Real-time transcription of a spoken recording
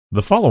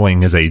The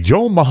following is a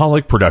Joel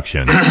Michalec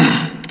production.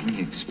 Let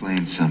me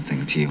explain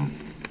something to you.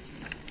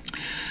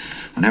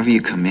 Whenever you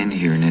come in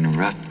here and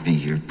interrupt me,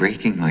 you're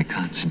breaking my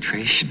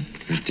concentration.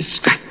 You're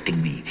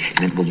distracting me.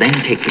 And it will then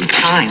take me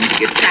time to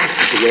get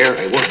back to where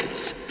I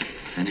was.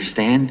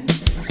 Understand?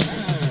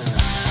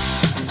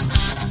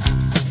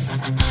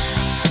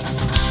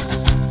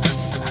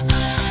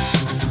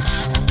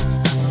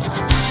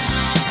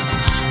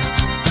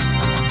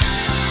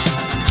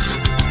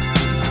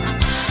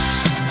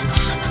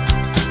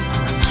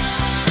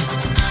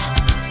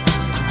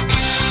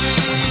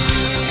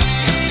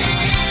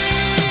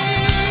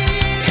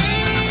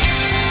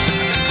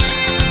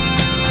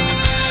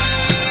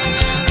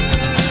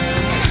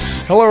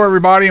 Hello,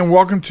 everybody, and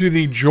welcome to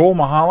the Joel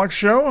Michalec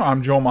Show.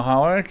 I'm Joel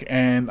Michalec,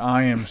 and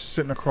I am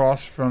sitting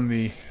across from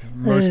the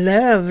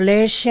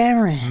lovely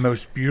Sharon.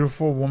 most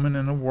beautiful woman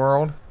in the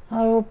world.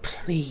 Oh,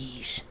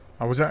 please.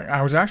 I was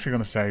actually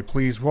going to say,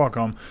 please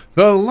welcome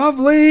the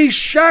lovely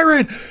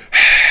Sharon.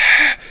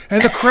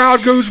 And the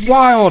crowd goes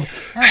wild.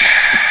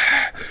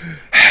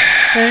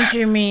 Don't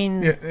you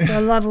mean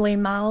the lovely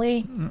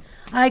Molly?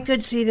 I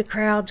could see the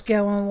crowds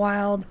going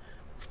wild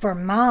for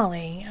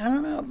Molly. I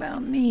don't know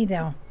about me,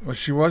 though. Well,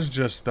 she was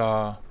just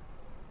groomed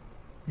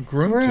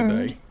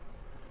today.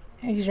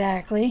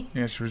 Exactly.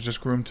 Yeah, she was just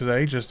groomed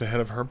today, just ahead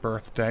of her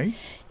birthday.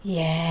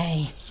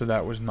 Yay. So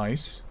that was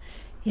nice.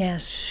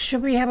 Yes.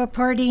 Should we have a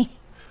party?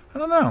 I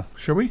don't know.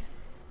 Should we?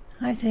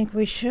 I think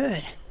we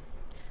should.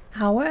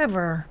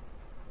 However,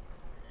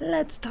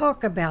 let's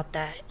talk about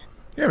that.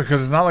 Yeah,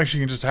 because it's not like she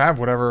can just have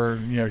whatever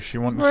she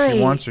wants, Right. she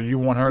wants, or you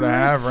want her to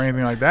have, or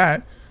anything like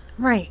that.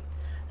 Right.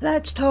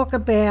 Let's talk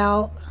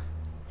about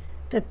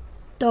the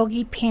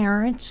doggy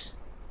parents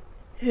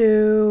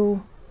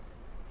who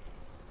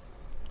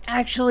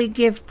actually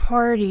give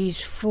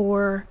parties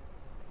for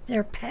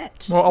their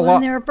pets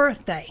on their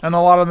birthday. And a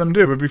lot of them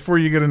do. But before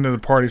you get into the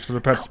parties for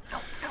the pets,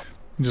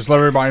 just let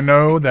everybody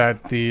know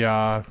that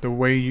the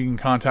way you can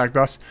contact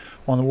us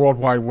on the World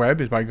Wide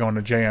Web is by going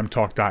to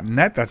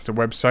jmtalk.net. That's the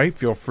website.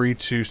 Feel free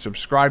to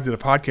subscribe to the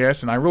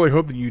podcast, and I really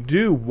hope that you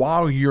do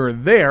while you're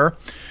there.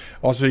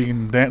 Also, you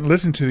can then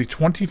listen to the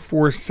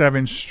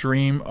 24/7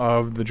 stream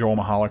of the Joel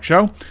Michalec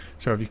Show.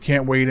 So if you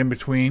can't wait in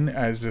between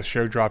as the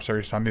show drops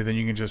every Sunday, then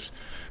you can just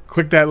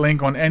click that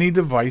link on any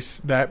device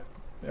that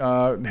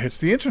hits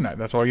the internet.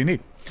 That's all you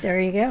need.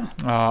 There you go.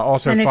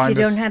 Also, and if find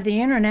you us, don't have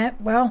the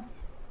internet, well,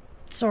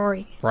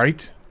 sorry.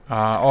 right?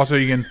 Also,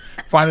 you can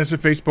find us at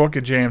Facebook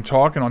at JM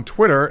Talk and on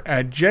Twitter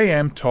at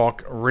JM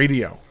Talk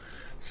Radio.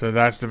 So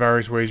that's the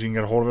various ways you can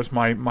get a hold of us.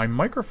 My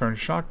microphone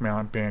shock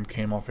mount band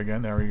came off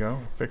again. There we go.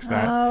 Fix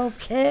that.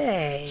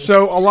 Okay.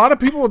 So a lot of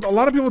people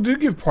do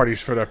give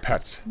parties for their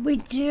pets. We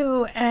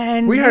do,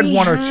 and we had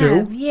one or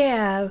two.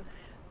 Yeah.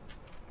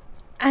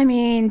 I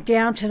mean,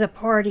 down to the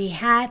party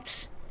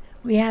hats.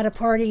 We had a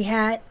party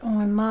hat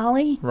on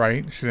Molly.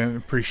 Right. She didn't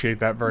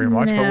appreciate that very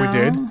much, but we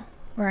did.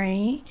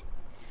 Right.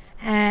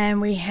 And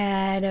we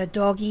had a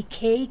doggy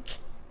cake.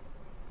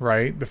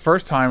 Right. The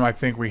first time I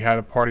think we had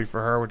a party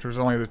for her, which was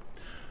only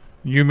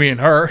you, me, and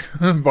her,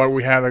 but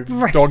we had a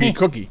doggy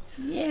cookie.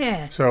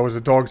 Yeah. So it was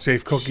a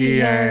dog-safe cookie She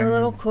had and a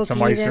little cookie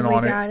some icing that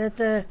on we it. got at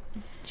the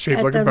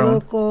Shaped like a phone.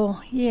 local,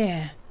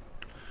 yeah.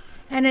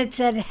 And it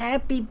said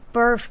 "Happy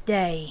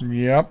Birthday."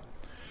 Yep.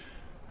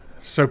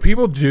 So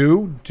people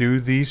do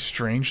these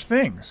strange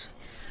things,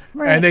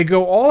 Right. and they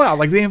go all out.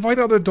 Like they invite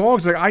other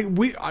dogs. Like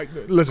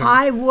listen.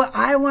 I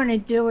want to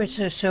do it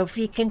so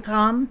Sophie can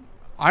come.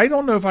 I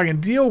don't know if I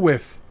can deal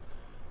with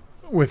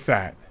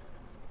that.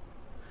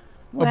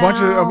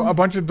 Well, A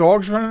bunch of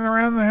dogs running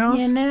around the house.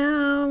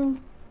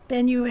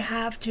 Then you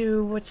have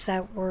to, what's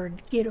that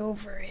word? Get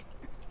over it.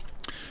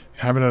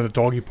 Have it at a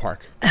doggy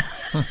park.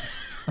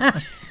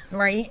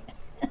 Right.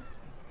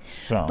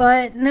 So.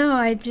 But no,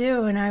 I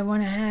do, and I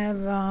want to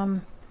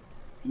have,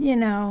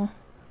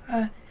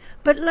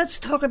 but let's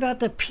talk about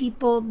the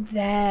people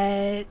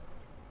that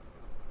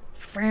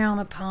frown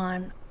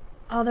upon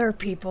other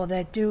people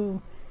that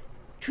do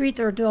treat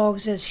their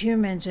dogs as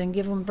humans and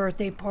give them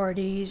birthday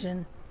parties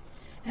and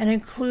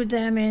include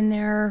them in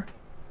their,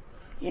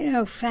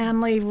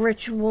 family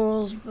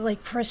rituals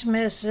like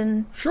Christmas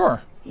and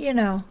Sure.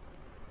 because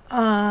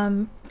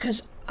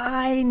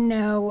I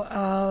know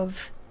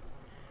of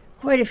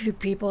quite a few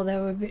people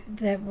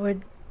that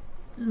would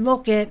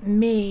look at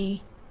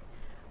me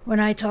when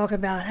I talk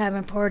about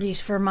having parties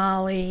for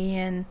Molly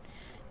and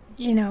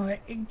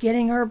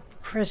getting her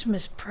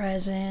Christmas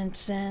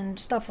presents and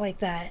stuff like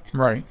that.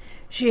 Right.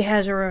 She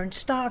has her own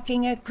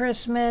stocking at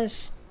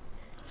Christmas,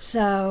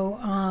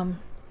 so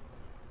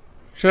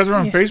She has her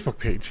own Facebook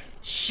page.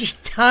 she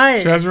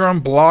does. She has her own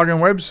blog and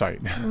website.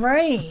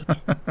 Right.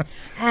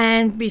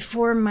 And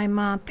before my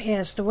mom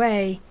passed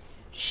away,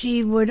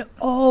 she would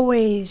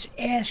always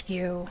ask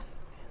you.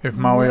 If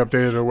Molly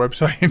updated her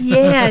website.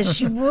 Yeah,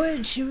 she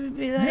would. She would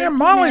be like, Yeah,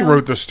 Molly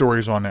wrote the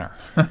stories on there.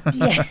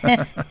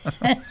 Yeah.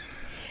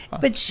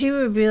 But she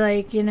would be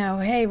like,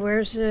 hey,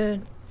 where's I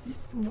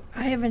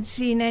haven't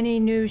seen any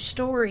new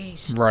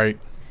stories. Right.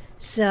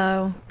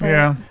 So. But,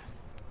 Yeah.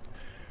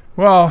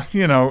 Well,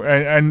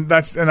 and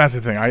that's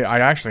the thing. I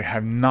actually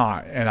have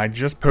not, and I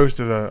just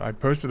posted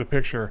a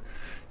picture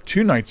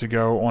 2 nights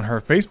ago on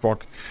her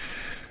Facebook,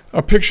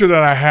 a picture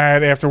that I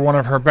had after one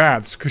of her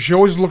baths, because she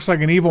always looks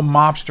like an evil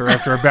mobster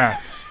after a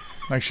bath,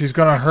 like she's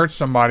gonna hurt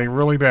somebody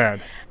really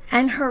bad.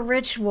 And her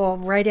ritual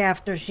right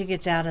after she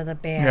gets out of the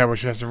bath. Yeah, but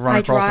she has to run I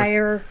across. dry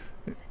her,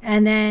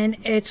 and then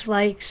it's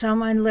like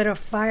someone lit a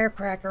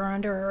firecracker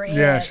under her ass.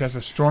 Yeah, she has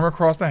to storm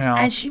across the house.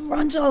 And she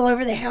runs all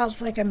over the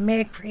house like a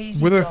mad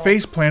crazy with her dog.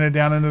 face planted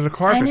down into the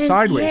carpet And then,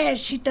 sideways. Yeah,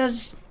 she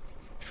does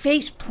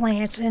face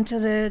plants into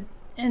the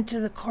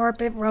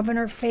carpet, rubbing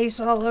her face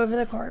all over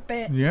the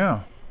carpet.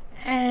 Yeah.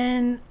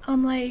 And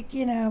I'm like,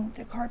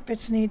 the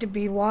carpets need to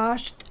be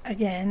washed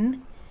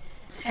again.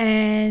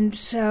 And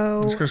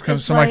so it's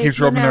because somebody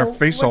keeps rubbing their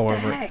face all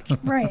over it.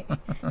 Right.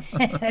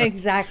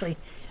 Exactly.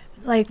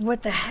 Like,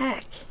 what the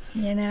heck?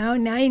 Now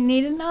you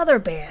need another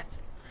bath.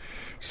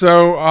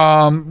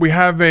 So we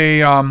have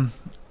a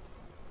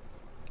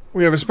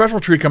special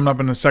treat coming up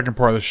in the second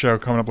part of the show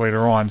coming up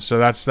later on. So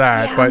that's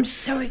that. Yeah, but I'm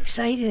so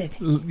excited.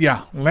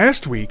 Yeah,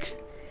 last week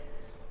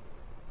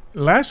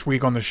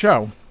on the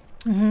show,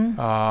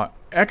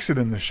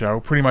 exiting the show,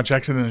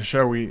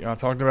 we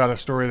talked about a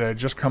story that had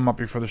just come up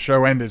before the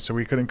show ended, so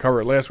we couldn't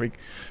cover it last week.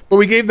 But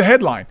we gave the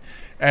headline,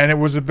 and it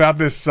was about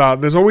this.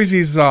 There's always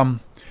these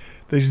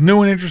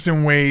new and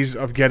interesting ways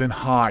of getting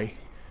high.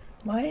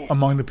 What?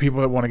 Among the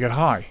people that want to get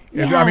high.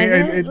 Yeah, I mean,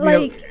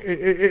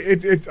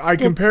 I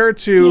compare it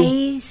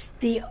to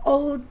the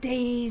old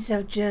days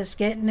of just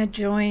getting a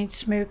joint,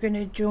 smoking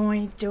a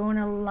joint, doing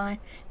a line,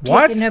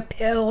 taking a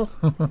pill.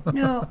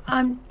 No,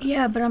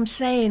 but I'm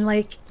saying,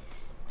 like,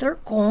 they're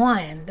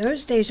gone.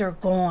 Those days are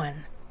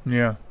gone.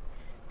 Yeah.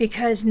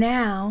 Because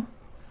now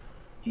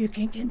you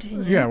can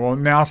continue. Yeah, well,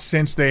 now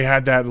since they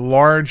had that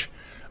large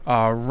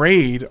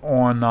raid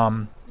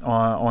on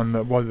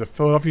the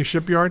Philadelphia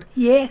shipyard.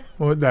 Yeah.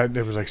 Well, that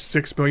there was like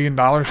 $6 billion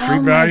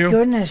street value. Oh my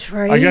goodness,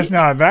 right? I guess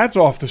now that's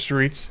off the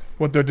streets.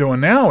 What they're doing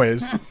now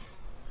is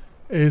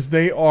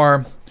they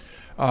are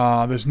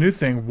this new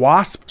thing,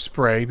 wasp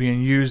spray,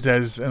 being used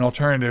as an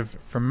alternative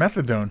for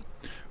methadone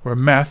or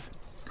meth.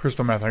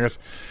 Crystal meth, I guess.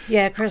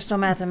 Yeah, crystal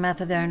meth and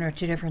methadone are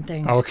two different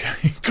things.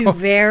 Okay. Two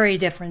very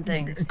different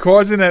things.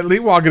 Causing at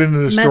least, well, I'll get into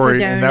the story,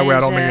 Methadone and that way I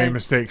don't make any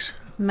mistakes.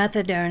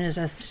 Methadone is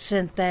a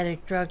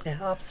synthetic drug to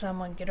help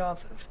someone get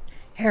off of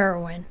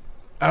heroin.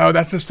 Oh,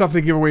 that's the stuff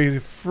they give away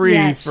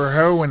free for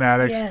heroin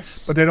addicts,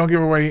 yes. But they don't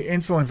give away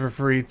insulin for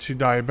free to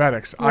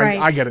diabetics. Right.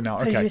 I get it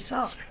now. Okay. You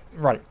saw.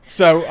 Right.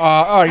 So,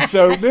 all right.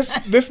 So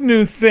this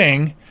new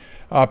thing,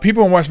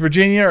 people in West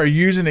Virginia are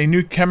using a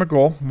new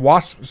chemical,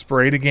 wasp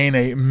spray, to gain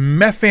a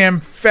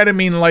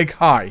methamphetamine-like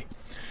high.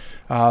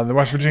 The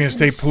West Virginia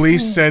State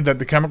Police said that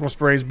the chemical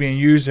spray is being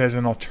used as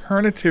an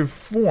alternative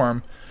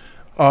form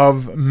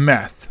of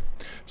meth.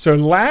 So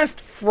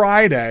last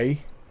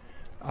Friday,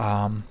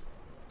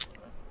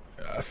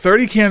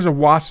 30 cans of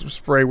wasp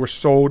spray were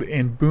sold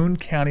in Boone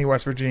County,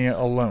 West Virginia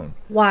alone.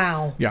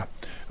 Wow. Yeah.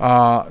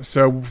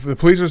 So the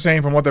police are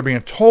saying, from what they're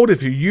being told,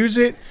 if you use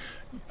it,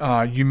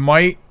 you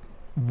might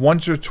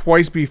once or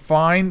twice be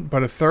fine,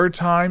 but a third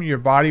time your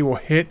body will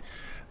hit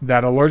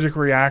that allergic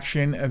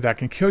reaction that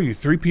can kill you.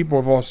 3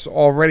 people have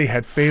already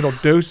had fatal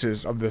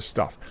doses of this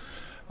stuff.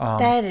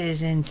 That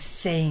is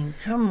insane.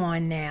 Come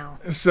on now.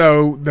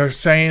 So they're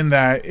saying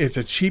that it's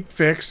a cheap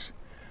fix,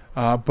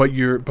 but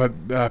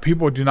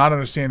people do not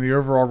understand the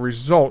overall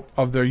result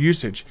of their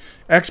usage.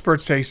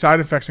 Experts say side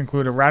effects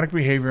include erratic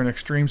behavior and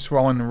extreme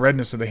swelling and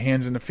redness of the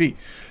hands and the feet.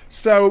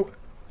 So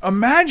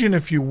imagine,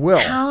 if you will.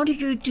 How do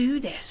you do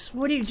this?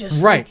 What do you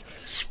just right.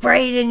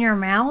 Spray it in your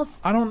mouth?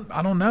 I don't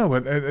know.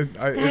 It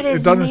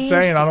is doesn't nasty.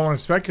 say, and I don't want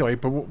to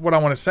speculate. But what I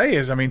want to say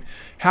is, I mean,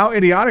 how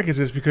idiotic is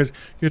this? Because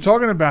you're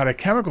talking about a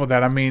chemical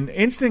that, I mean,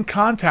 instant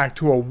contact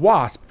to a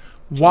wasp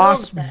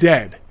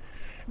dead.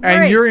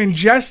 And you're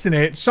ingesting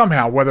it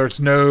somehow, whether it's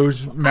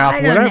nose, mouth,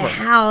 I don't whatever. know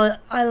how.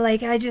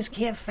 I just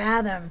can't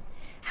fathom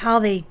how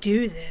they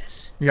do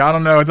this. Yeah, I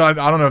don't know. I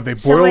don't know if they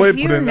So boil if it.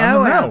 you Put it, know I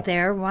don't know. out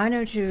there, why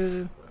don't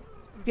you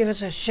give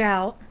us a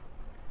shout?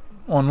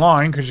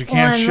 Online, because you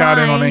can't shout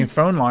in on any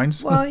phone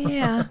lines. Well,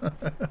 yeah.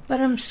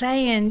 But I'm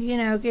saying,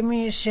 give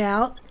me a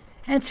shout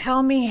and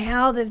tell me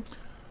how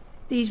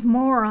these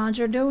morons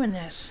are doing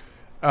this.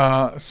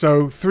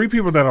 So 3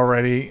 people dead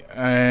already,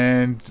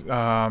 and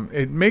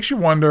it makes you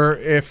wonder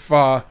if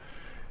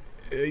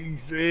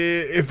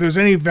there's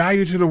any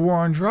value to the war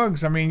on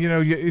drugs. I mean,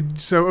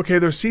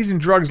 there's seizing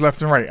drugs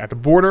left and right at the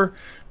border,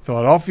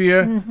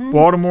 Philadelphia,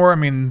 Baltimore. I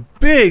mean,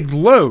 big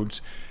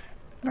loads.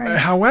 Right.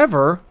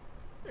 However,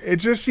 it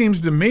just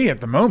seems to me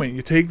at the moment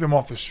you take them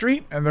off the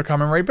street and they're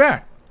coming right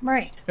back.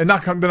 Right. And they're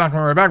not coming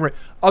right back, but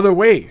other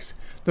ways.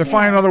 They're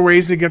finding other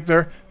ways to get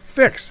their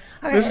fix.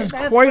 This is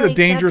quite a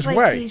dangerous that's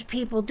way. Like these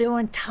people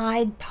doing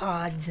Tide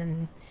Pods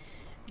and,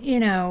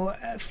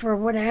 for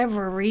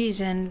whatever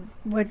reason,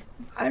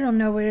 I don't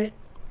know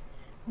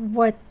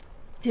what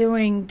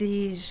doing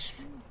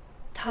these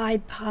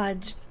Tide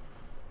Pods,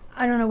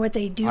 I don't know what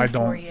they do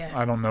for you.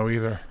 I don't know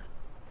either.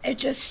 It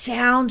just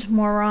sounds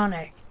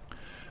moronic.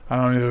 I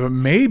don't know, but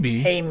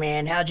maybe. Hey,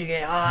 man, how'd you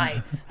get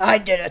high? I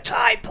did a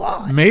Tide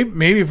Pod.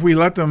 Maybe if we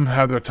let them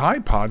have their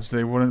Tide Pods,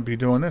 they wouldn't be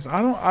doing this.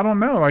 I don't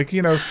know. Like,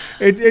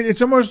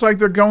 it's almost like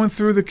they're going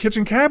through the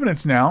kitchen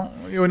cabinets now,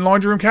 in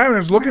laundry room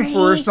cabinets, looking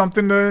for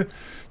something to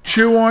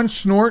chew on,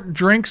 snort,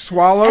 drink,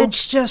 swallow.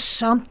 It's just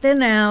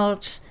something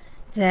else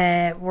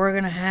that we're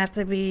going to have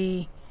to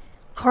be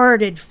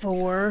carded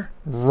for.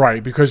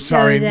 Right, because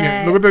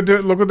look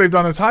what they've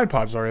done to Tide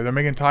Pods already. They're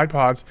making Tide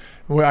Pods.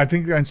 Well, I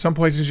think in some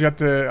places you have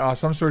to,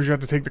 some stores you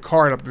have to take the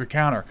card up to the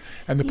counter,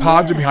 and the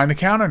pods are behind the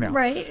counter now.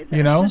 Right,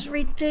 this is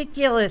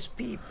ridiculous,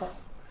 people.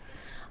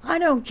 I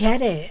don't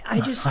get it.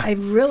 I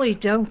really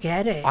don't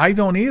get it. I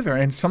don't either.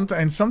 And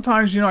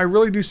sometimes, I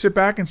really do sit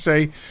back and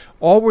say,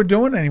 all we're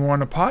doing anymore on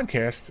the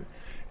podcast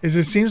is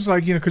it seems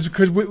like,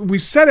 because we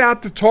set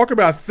out to talk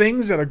about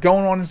things that are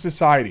going on in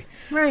society.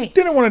 Right.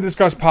 Didn't want to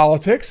discuss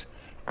politics.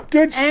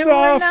 Good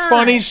stuff,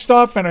 funny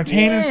stuff,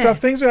 entertaining stuff,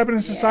 things that happen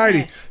in society.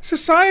 Yeah.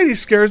 Society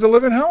scares the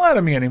living hell out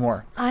of me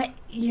anymore.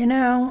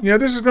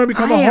 This is going to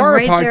become a horror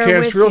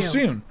podcast real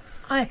soon.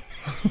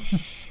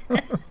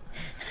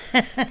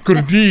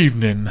 Good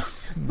evening.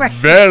 Right.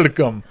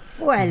 Welcome.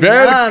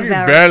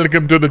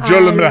 Welcome to the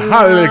Joel and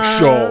Michalec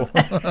show.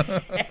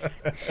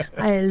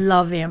 I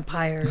love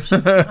vampires.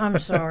 I'm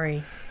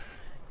sorry.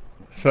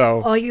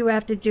 So all you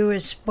have to do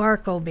is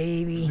sparkle,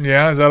 baby.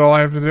 Yeah, is that all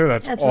I have to do?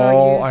 That's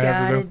all I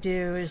have to do. All you gotta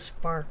do is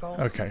sparkle.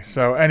 Okay,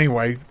 so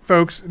anyway,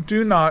 folks,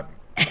 do not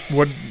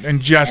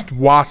ingest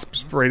wasp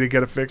spray to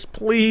get a fix,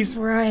 please.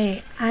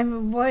 Right.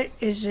 What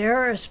is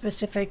there a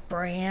specific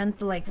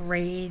brand like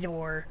Raid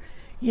or,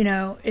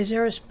 is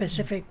there a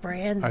specific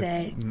brand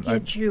that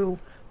gets you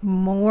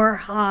more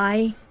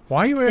high?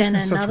 Why are you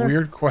asking such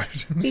weird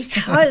questions?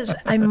 Because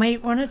I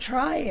might want to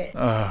try it.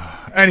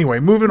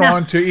 Anyway, moving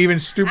on to even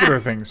stupider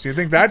things. You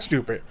think that's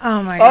stupid?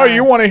 Oh, my God. Oh,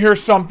 you want to hear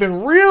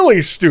something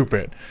really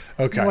stupid.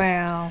 Okay.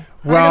 Wow.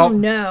 Well, I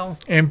don't know.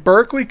 In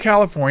Berkeley,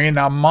 California,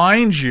 now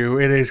mind you,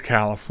 it is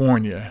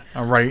California,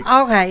 all right?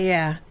 Okay,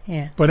 yeah.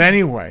 But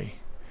anyway,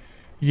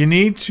 you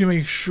need to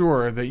make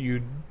sure that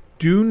you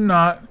do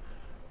not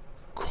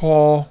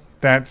call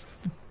that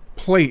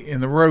plate in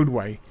the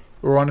roadway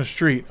or on the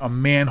street a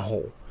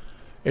manhole.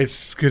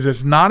 It's because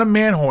it's not a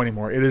manhole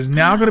anymore. It is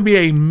now going to be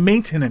a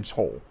maintenance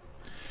hole.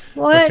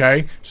 What?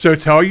 Okay. So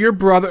tell your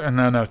brother,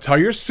 tell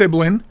your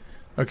sibling,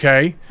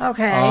 okay?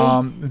 Okay.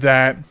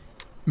 That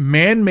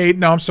human-made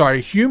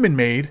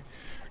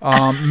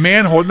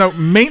manhole,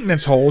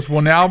 maintenance holes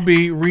will now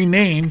be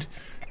renamed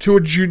to a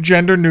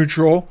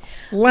gender-neutral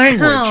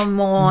language.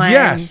 Come on.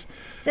 Yes.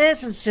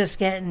 This is just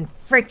getting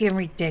freaking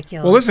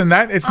ridiculous. Well, listen,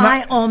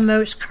 I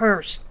almost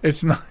cursed.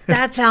 It's not.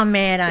 That's how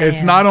mad I am.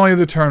 It's not only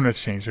the term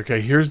that's changed.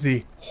 Okay, here's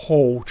the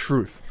whole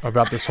truth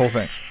about this whole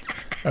thing.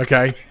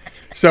 Okay,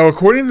 so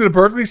according to the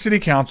Berkeley City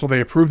Council, they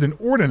approved an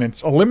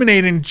ordinance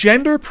eliminating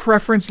gender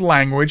preference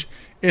language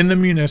in the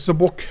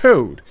municipal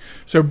code.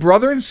 So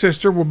brother and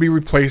sister will be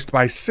replaced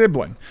by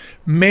sibling.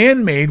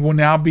 Man-made will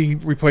now be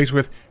replaced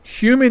with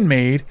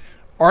human-made,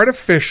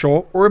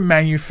 artificial, or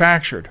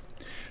manufactured.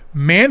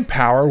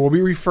 Manpower will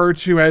be referred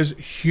to as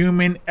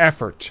human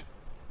effort.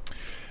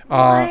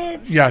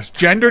 Yes,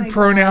 gendered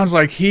pronouns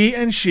like he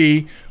and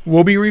she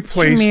will be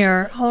replaced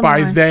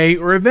by they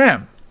or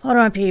them. Hold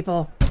on,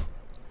 people.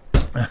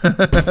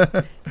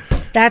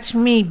 That's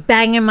me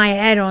banging my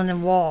head on the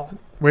wall.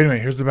 Wait a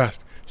minute, here's the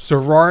best.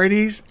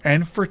 Sororities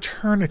and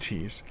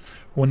fraternities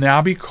will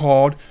now be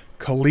called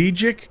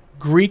collegiate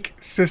Greek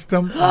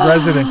system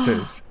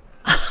residences.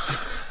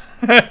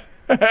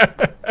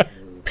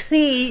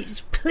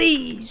 Please.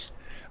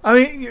 I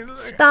mean,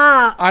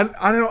 stop. I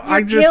don't know.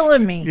 You're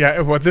killing me.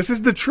 Yeah, well, this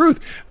is the truth.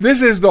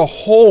 This is the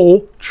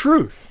whole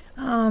truth.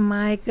 Oh,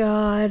 my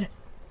God.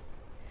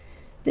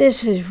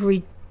 This is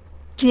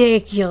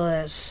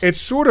ridiculous. It's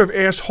sort of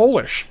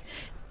asshole-ish.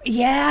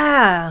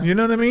 Yeah. You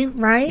know what I mean?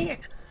 Right?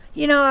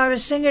 I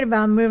was thinking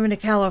about moving to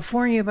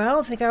California, but I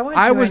don't think I want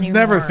to anymore. I was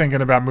never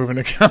thinking about moving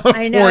to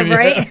California. I know,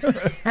 right?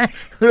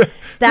 Who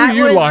are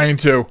you lying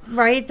to?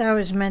 Right? That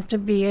was meant to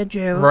be a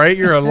joke. Right?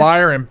 You're a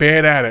liar and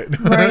bad at it.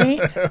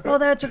 Right? Well,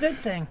 that's a good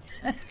thing.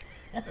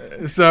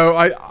 So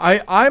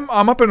I'm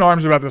up in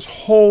arms about this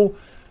whole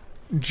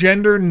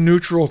gender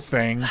neutral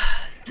thing.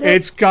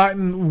 It's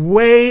gotten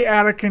way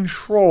out of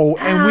control.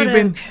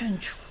 The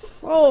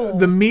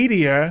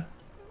media...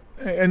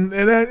 And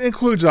that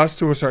includes us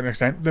to a certain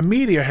extent. The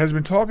media has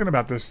been talking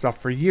about this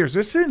stuff for years.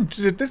 This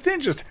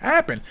didn't just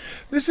happen.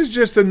 This is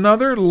just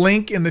another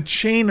link in the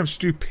chain of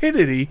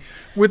stupidity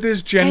with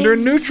this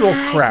gender-neutral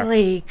crap.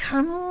 Exactly.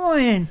 Come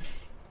on.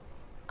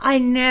 I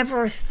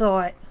never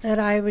thought that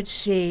I would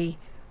see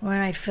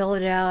when I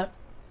filled out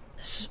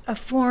a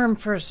form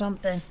for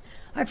something.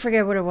 I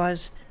forget what it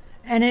was.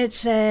 And it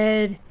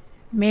said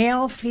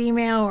male,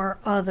 female, or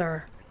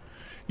other.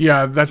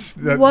 Yeah, that's...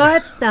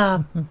 What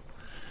the...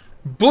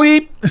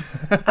 Bleep.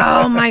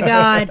 Oh, my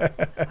God.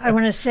 I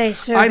want to say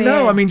so I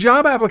know. bad. I mean,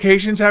 job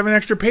applications have an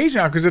extra page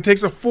now because it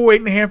takes a full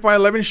 8.5 by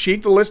 11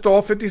 sheet to list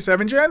all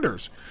 57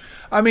 genders.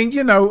 I mean,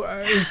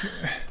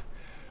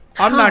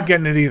 I'm not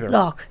getting it either.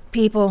 Look,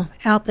 people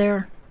out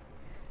there,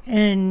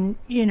 in,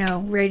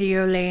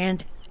 Radio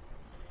Land.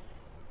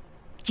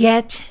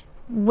 Get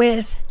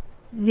with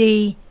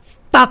the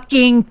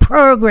fucking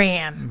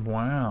program.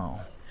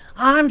 Wow.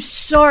 I'm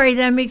sorry,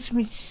 that makes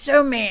me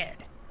so mad.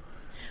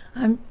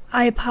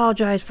 I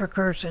apologize for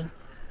cursing.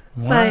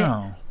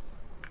 Wow.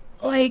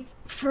 But,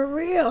 for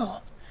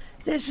real,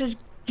 this is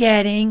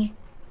getting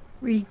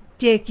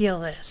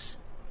ridiculous.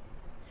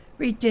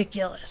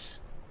 Ridiculous.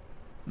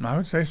 I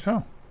would say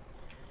so.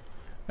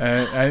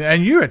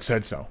 And you had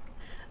said so.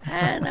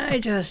 And I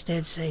just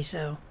did say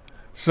so.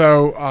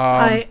 So,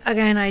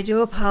 I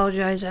do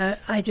apologize.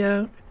 I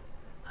don't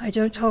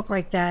talk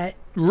like that.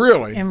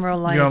 Really? In real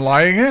life. You're gonna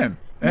lie again.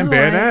 And No,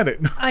 bad at it.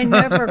 I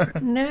never.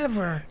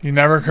 You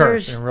never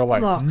curse There's- in real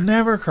life. look,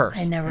 Never curse.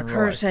 I never in real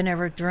curse. life. I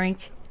never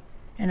drink.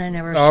 And I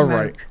never All smoke.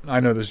 right.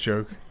 I know this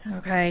joke.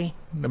 Okay.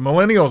 The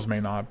millennials may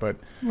not, but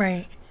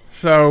Right.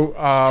 so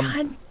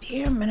God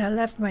damn it! I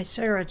left my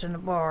cigarettes in the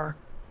bar.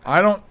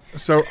 I don't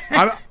know.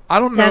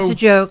 That's a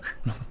joke.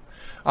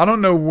 I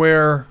don't know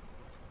where.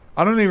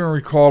 I don't even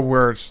recall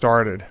where it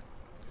started,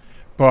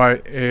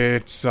 but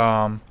it's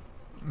all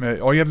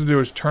you have to do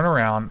is turn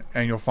around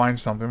and you'll find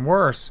something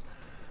worse.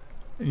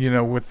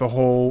 With the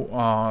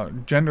whole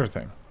gender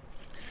thing.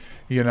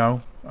 I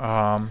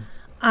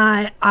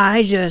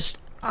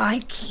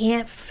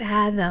can't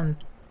fathom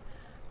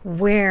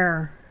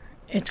where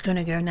it's going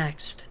to go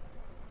next.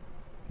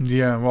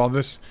 Yeah, well,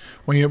 this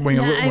when you look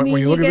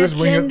you at this,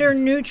 gender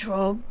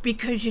neutral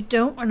because you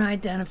don't want to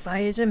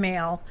identify as a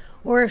male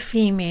or a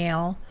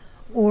female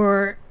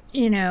or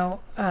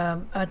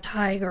a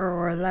tiger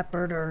or a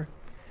leopard or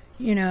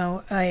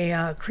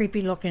a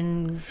creepy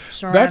looking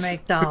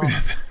ceramic doll,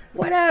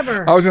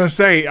 whatever. I was going to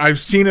say I've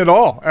seen it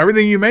all.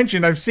 Everything you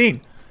mentioned, I've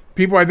seen.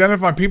 People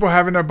identifying people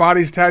having their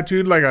bodies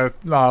tattooed like a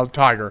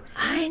tiger,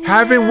 I know.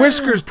 having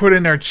whiskers put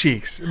in their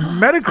cheeks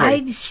medically.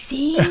 I've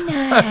seen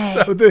that.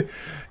 So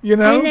and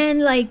then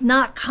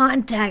not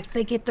contact,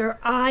 they get their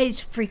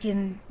eyes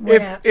freaking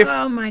wet.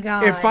 Oh my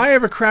god! If I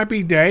have a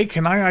crappy day,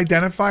 can I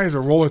identify as a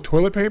roll of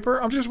toilet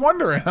paper? I'm just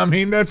wondering. I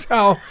mean, that's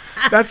how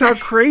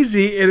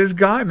crazy it has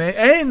gotten.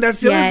 And that's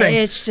the other thing.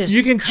 It's just,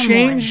 you can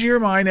change your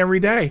mind every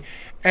day,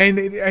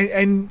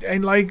 and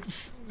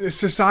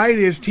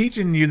society is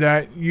teaching you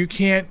that you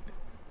can't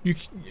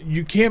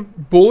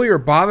bully or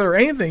bother or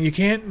anything. You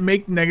can't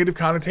make negative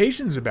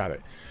connotations about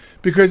it.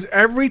 Because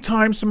every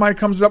time somebody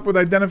comes up with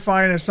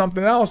identifying as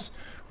something else,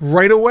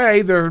 right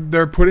away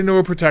they're put into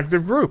a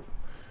protective group.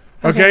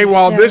 Okay,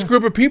 while this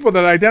group of people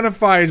that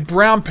identify as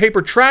brown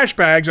paper trash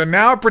bags are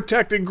now a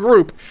protected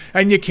group,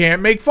 and you can't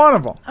make fun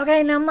of them.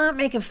 Okay, now I'm not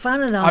making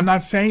fun of them. I'm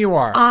not saying you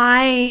are.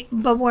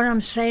 But what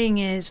I'm saying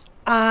is,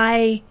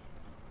 I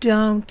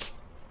don't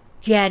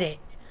get it.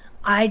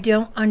 I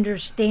don't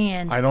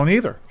understand. I don't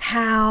either.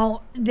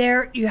 How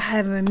you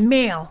have a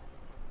male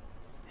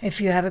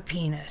if you have a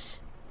penis.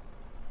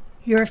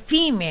 You're a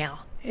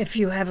female if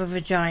you have a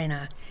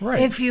vagina.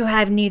 Right. If you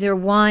have neither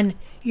one,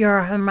 you're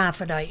a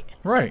hermaphrodite.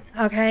 Right.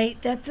 Okay,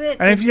 that's it.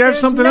 And if you have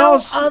something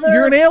else,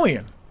 you're an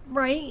alien.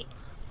 Right.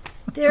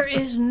 There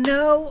is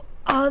no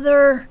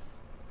other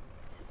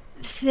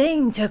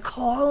thing to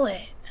call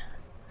it.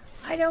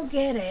 I don't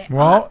get it.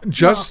 Well,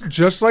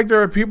 just like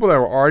there are people that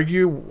will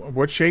argue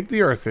what shape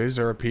the Earth is,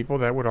 there are people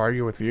that would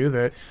argue with you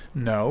that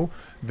no,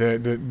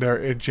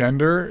 their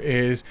gender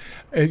is.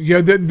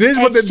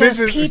 This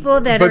is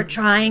people that are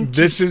trying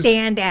to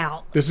stand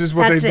out. This is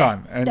what they've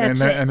done, and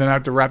then I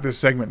have to wrap this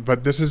segment.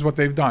 But this is what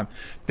they've done.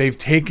 They've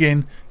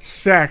taken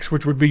sex,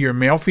 which would be your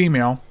male,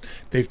 female.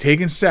 They've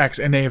taken sex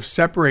and they have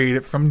separated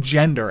it from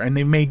gender, and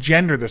they made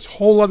gender this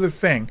whole other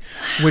thing,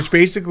 which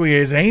basically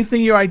is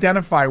anything you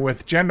identify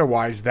with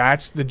gender-wise,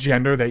 that's the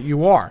gender that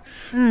you are.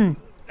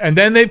 And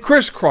then they've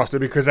crisscrossed it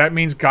because that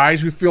means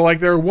guys who feel like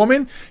they're a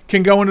woman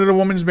can go into the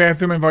woman's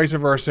bathroom and vice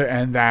versa,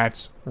 and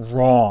that's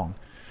wrong.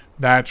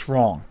 That's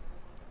wrong.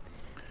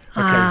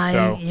 Okay,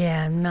 so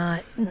yeah, I'm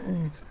not.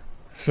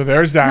 So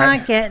there's that.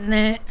 Not getting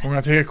it. We're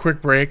going to take a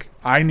quick break.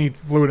 I need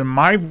fluid in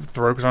my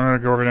throat because I'm going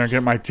to go over there and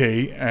get my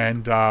tea.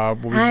 And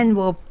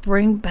we'll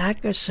bring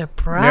back a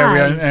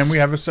surprise. Yeah, we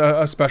have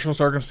a special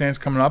circumstance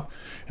coming up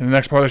in the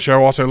next part of the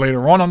show. Also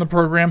later on the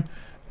program,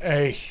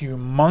 a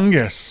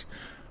humongous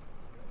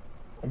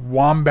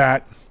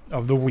wombat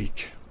of the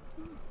week.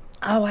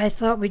 Oh, I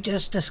thought we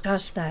just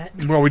discussed that.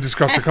 Well, we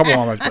discussed a couple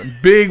wombats,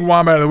 but big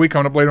wombat of the week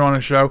coming up later on in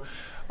the show.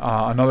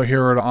 Another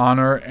hero to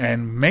honor,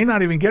 and may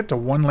not even get to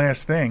one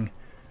last thing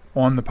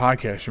on the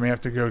podcast. You may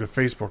have to go to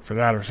Facebook for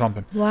that or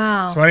something.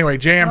 Wow. So anyway,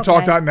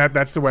 jmtalk.net,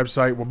 that's the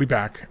website. We'll be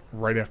back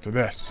right after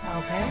this.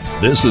 Okay.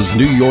 This is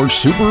New York's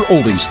super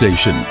oldie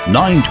station,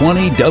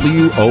 920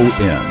 WON,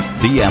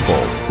 The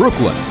Apple,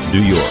 Brooklyn,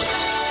 New York.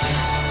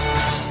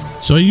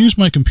 So I use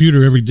my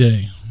computer every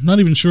day. I'm not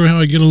even sure how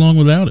I get along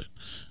without it.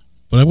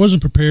 But I wasn't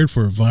prepared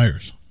for a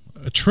virus.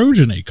 A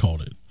Trojan, they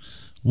called it.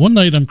 One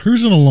night I'm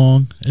cruising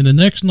along, and the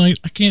next night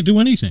I can't do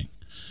anything.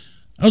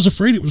 I was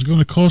afraid it was going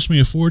to cost me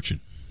a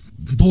fortune.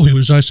 Boy,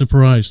 was I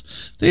surprised.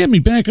 They had me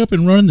back up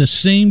and running the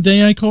same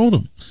day I called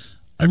them.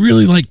 I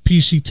really like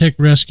PC Tech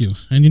Rescue,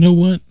 and you know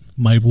what?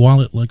 My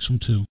wallet likes them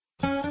too.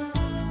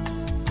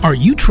 Are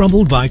you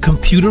troubled by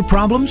computer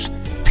problems?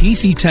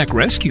 PC Tech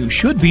Rescue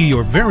should be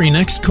your very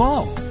next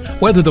call.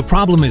 Whether the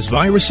problem is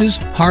viruses,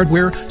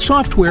 hardware,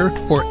 software,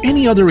 or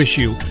any other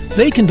issue,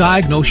 they can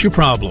diagnose your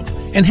problem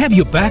and have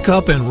you back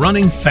up and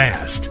running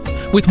fast.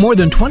 With more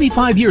than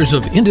 25 years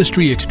of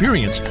industry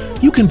experience,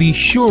 you can be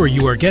sure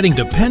you are getting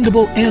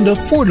dependable and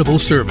affordable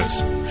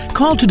service.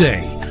 Call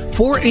today,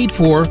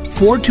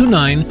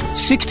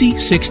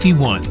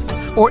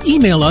 484-429-6061, or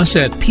email us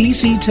at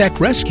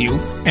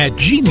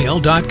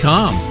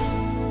pctechrescue@gmail.com.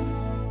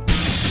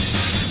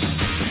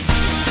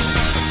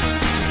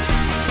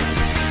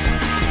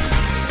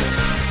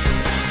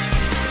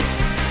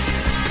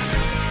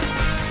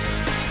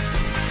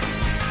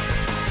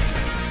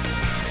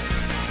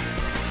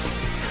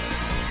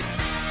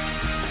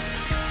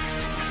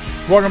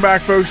 Welcome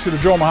back, folks, to the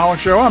Joel Michalec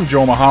Show. I'm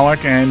Joel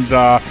Michalec, and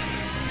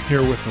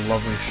here with the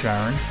lovely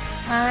Sharon.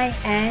 I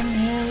am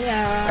here.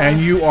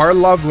 And you are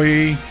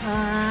lovely.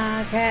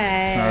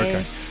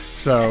 Okay.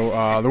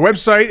 So the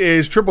website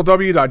is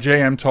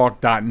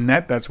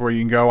www.jmtalk.net. That's where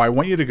you can go. I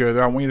want you to go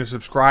there. I want you to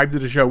subscribe to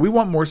the show. We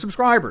want more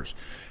subscribers,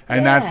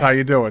 and that's how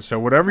you do it. So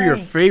whatever your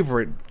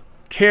favorite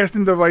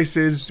casting device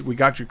is, we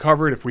got you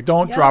covered. If we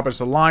don't, drop us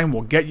a line.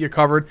 We'll get you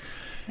covered.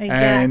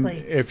 Exactly.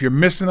 And if you're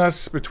missing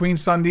us between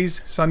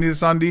Sundays, Sunday to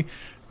Sunday,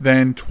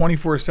 then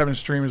 24/7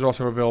 stream is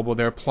also available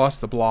there, plus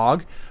the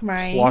blog,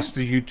 plus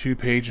the YouTube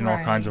page, and all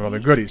kinds of other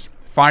goodies.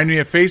 Find me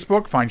at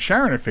Facebook. Find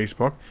Sharon at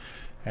Facebook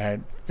at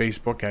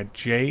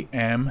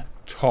JM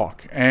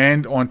Talk.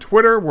 And on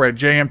Twitter, we're at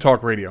JM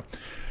Talk Radio.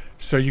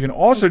 So you can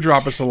also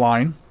drop us a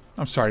line.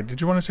 I'm sorry,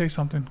 did you want to say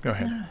something? Go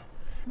ahead.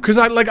 Because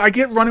I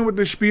get running with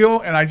the spiel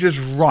and I just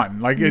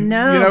run.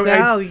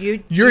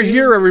 You're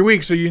here every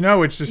week, so you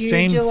know it's the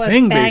same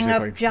thing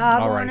basically. Up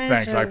job all right, on it,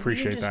 thanks. so I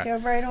appreciate that.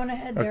 Just go right on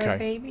ahead there,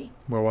 baby.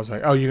 Where was I?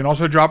 Oh, you can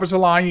also drop us a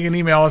line. You can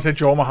email us at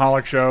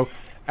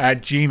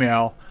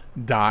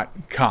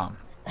joelmihalecshow@gmail.com.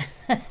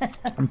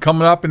 I'm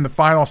coming up in the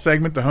final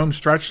segment, the home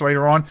stretch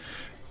later on.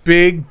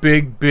 Big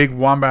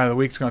wombat of the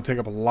week. It's going to take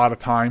up a lot of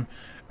time,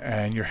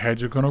 and your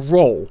heads are going to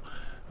roll,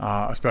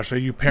 especially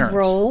you parents.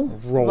 Roll?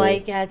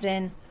 Like as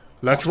in...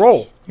 Let's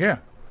roll. Yeah.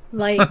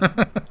 Like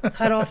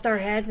cut off their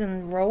heads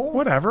and roll?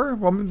 Whatever.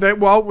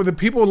 Well, the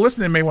people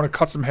listening may want to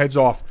cut some heads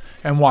off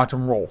and watch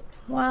them roll.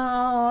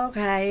 Well,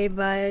 okay,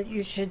 but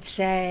you should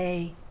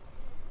say,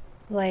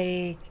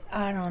 like,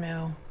 I don't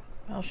know.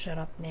 I'll shut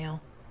up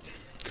now.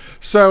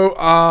 So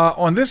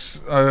on this,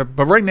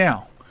 but right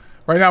now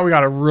we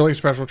got a really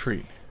special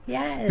treat.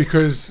 Yes.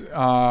 Because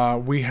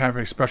we have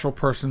a special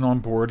person on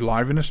board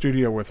live in the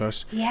studio with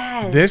us.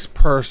 Yes. This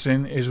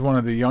person is one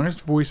of the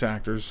youngest voice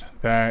actors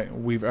that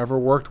we've ever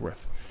worked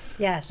with.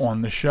 Yes.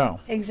 On the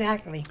show.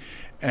 Exactly.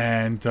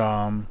 And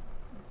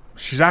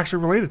she's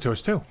actually related to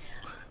us too.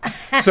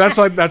 So that's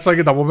like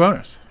a double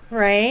bonus.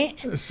 Right.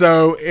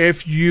 So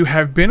if you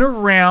have been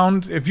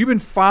around, if you've been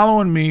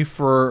following me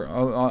for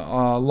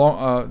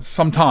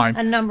some time.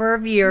 A number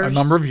of years.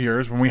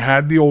 When we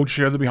had the old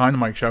show, the Behind the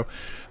Mic show.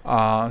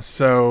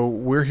 So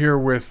we're here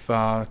with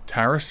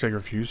Tara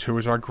Sigerfuse, who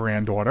is our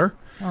granddaughter.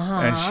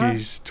 And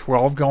she's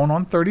 12 going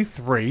on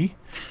 33.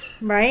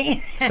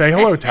 Right. Say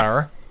hello,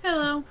 Tara.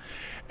 Hello.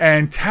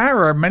 And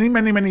Tara,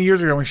 many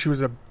years ago, when she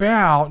was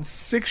about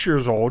 6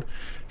 years old,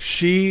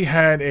 she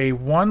had a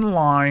one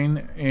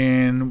line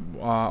in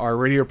our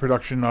radio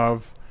production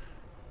of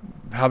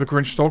How the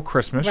Grinch Stole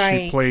Christmas.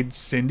 Right. She played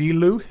Cindy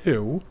Lou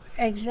Who.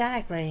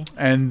 Exactly.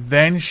 And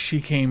then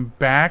she came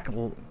back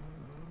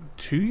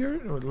 2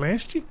 years or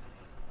last year.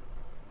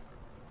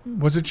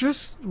 Was it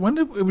just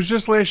it was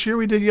just last year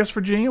we did Yes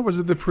Virginia? Was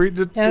it that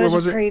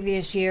was the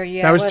previous year?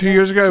 Yeah, that was 2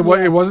 years ago.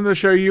 Yeah. It wasn't the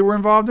show you were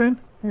involved in.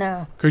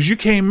 No, because you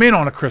came in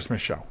on a Christmas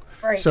show.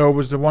 Right. So it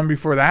was the one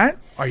before that.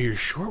 Are you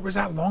sure it was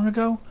that long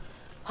ago?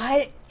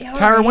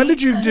 Tara, when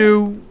did you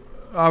do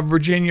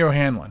Virginia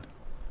O'Hanlon?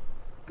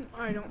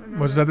 I don't remember.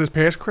 Was that this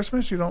past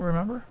Christmas? You don't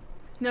remember?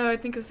 No, I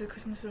think it was the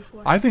Christmas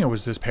before. I think it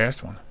was this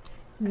past one.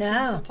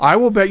 No. I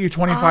will bet you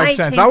 25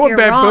 cents. I will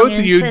bet wrong, both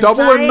of you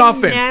double or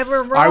nothing.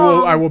 Never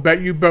wrong. I will bet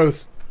you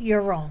both.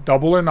 You're wrong.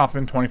 Double or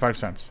nothing, 25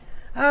 cents.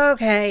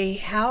 Okay,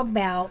 how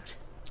about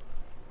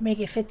make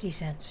it 50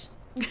 cents?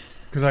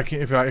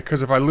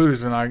 Because if I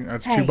lose, then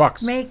that's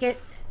 $2. Make it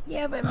make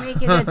it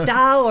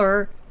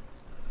 $1.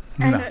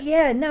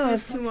 And No.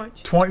 That's too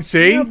much. 20.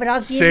 See, no, but I'll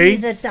give you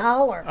the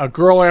 $1. A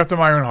girl after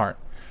my own heart.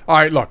 All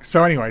right, look.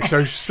 So anyway,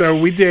 so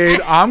we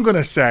did. I'm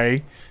gonna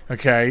say,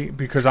 okay,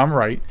 because I'm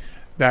right,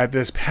 that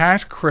this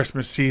past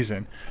Christmas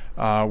season,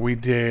 we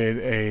did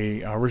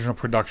a original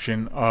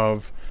production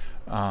of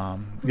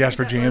Yes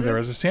Virginia, There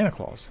Is a Santa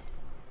Claus.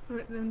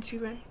 Then she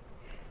wrote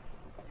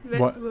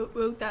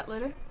that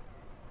letter.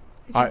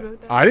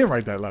 I didn't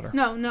write that letter.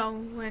 No,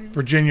 when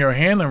Virginia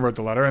O'Hanlon wrote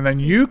the letter, and then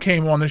you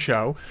came on the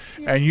show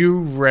and you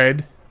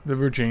read the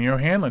Virginia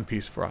O'Hanlon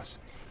piece for us.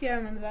 Yeah, I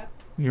remember that.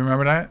 You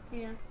remember that?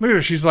 Yeah. Look at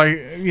her. She's like,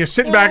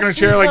 sitting back in a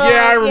chair, like,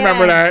 I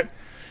remember that.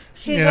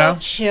 She's all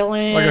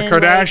chilling, like a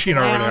Kardashian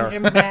over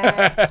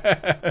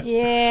there.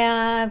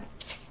 Yeah,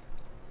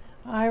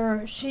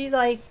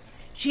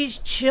 she's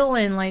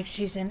chilling like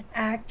she's an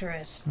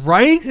actress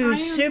Right? who's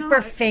I am super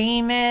not.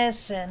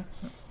 famous and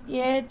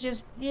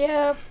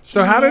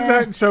So how did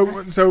yeah.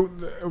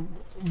 that?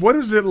 What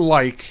is it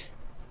like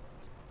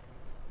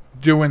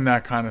doing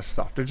that kind of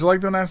stuff? Did you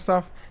like doing that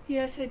stuff?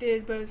 Yes, I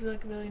did, but I was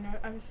like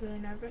I was really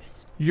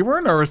nervous. You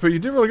were nervous, but you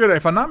did really good.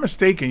 If I'm not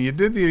mistaken, you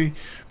did the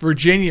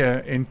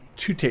Virginia in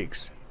 2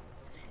 takes.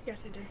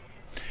 Yes, I did.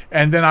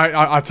 And then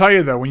I'll tell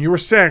you though, when you were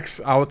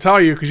 6, I will tell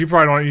you because you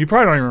probably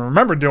don't even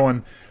remember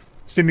doing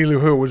Cindy Lou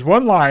Who. It was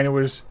one line. It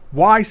was,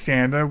 "Why,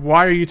 Santa?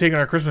 Why are you taking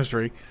our Christmas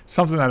tree?"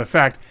 Something to that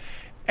effect.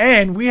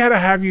 And we had to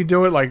have you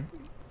do it like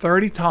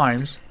 30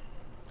 times.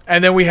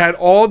 And then we had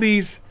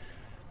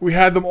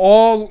them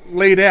all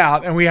laid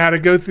out, and we had to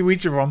go through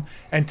each of them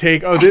and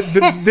take,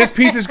 this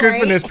piece is good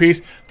for this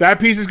piece, that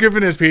piece is good for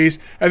this piece,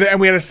 and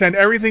we had to send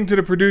everything to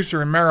the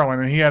producer in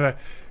Maryland, and he had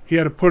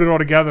to put it all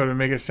together to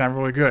make it sound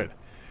really good.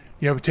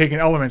 Taking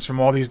elements from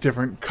all these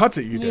different cuts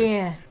that you did.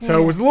 Yeah.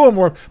 So it was a little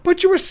more,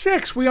 but you were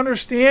 6. We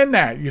understand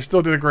that. You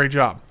still did a great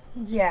job.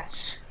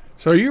 Yes.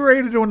 So are you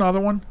ready to do another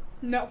one?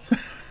 No.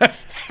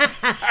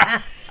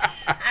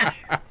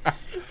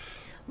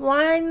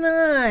 Why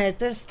not?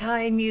 This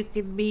time you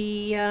could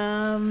be,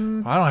 I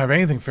don't have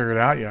anything figured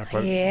out yet,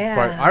 but Yeah.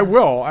 but I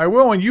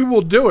will, and you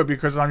will do it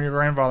because I'm your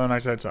grandfather and I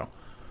said so.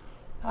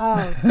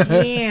 oh,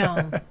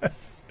 damn.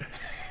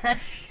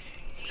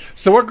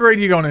 So what grade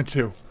are you going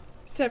into?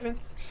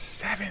 7th.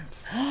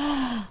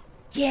 7th.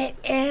 Get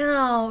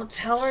out.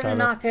 Tell her to 7th.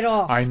 knock it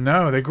off. I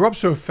know they grow up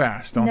so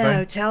fast, don't no,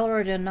 they? tell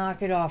her to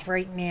knock it off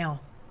right now.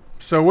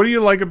 So what do you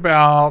like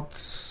about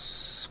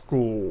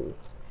school?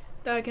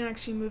 That I can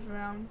actually move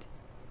around.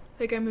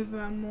 Like I move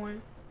around more.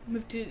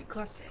 Move to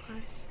class,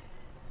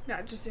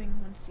 not just sitting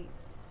in one seat.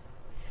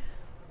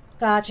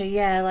 Gotcha,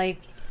 yeah, like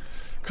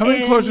Come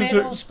in in closer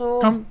middle to school.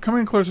 come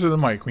in closer to the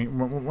mic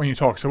when you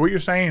talk. So what you're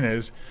saying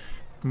is,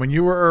 when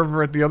you were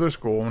over at the other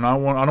school, and I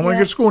don't want to Yeah.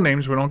 give school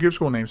names. We don't give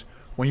school names.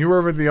 When you were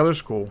over at the other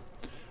school,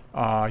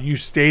 you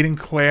stayed in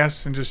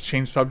class and just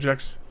changed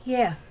subjects.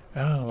 Yeah.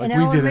 Oh, like in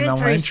we did in elementary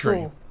elementary.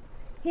 school.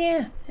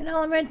 Yeah, in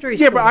elementary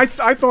Yeah, school. but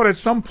I thought at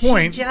some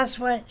point.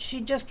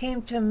 She just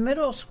came to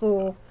middle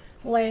school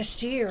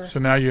last year. So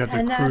now you have to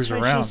and cruise that's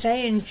what around. she's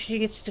saying. She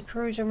gets to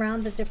cruise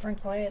around the different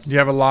classes. Do you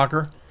have a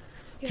locker?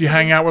 Do you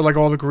hang out with like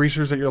all the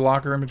greasers at your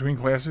locker in between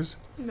classes?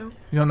 No.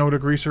 You don't know what a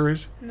greaser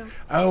is? No.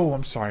 Oh,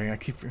 I'm sorry.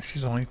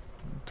 She's only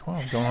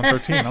 12, going on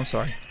 13. I'm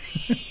sorry.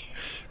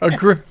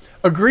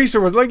 A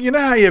greaser was like, you know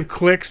how you have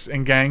cliques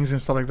and gangs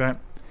and stuff like that?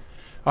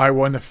 All right,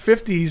 well, in the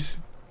 50s,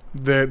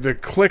 the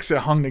cliques that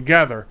hung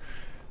together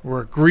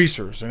were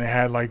greasers, and they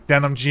had like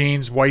denim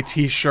jeans, white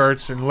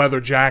T-shirts, and leather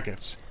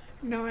jackets.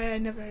 No, I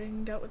never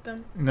even dealt with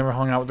them. You never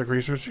hung out with the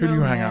greasers? Who do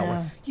you hang out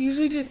with? You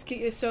usually just get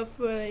yourself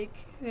for like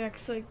the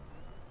next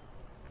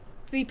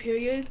 3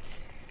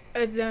 periods,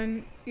 and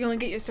then you only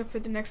get yourself for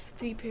the next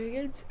 3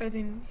 periods, and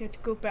then you have to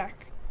go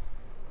back.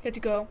 You have to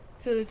go.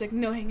 So there's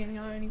no hanging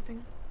out or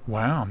anything.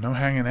 Wow, no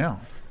hanging out.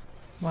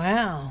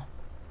 Wow.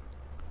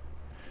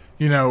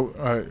 You know,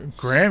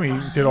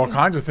 Grammy did all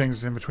kinds of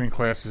things in between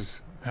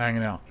classes,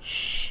 hanging out.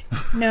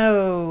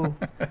 No.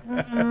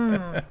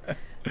 Mm-mm.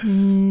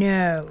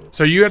 No.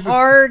 So you have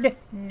Hard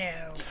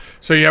no.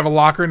 So you have a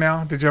locker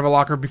now? Did you have a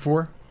locker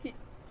before?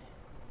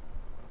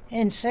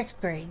 In 6th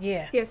grade,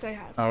 yeah. Yes, I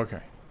have. Oh, okay.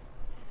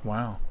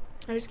 Wow.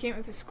 I just can't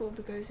wait for school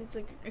because it's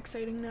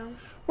exciting now.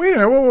 Wait a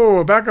minute.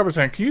 Whoa. Back up a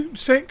second. Can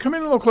you come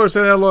in a little closer,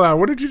 say that a little loud.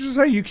 What did you just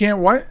say? You can't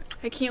what?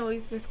 I can't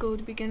wait for school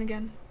to begin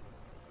again.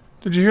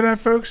 Did you hear that,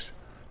 folks?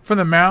 From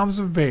the mouths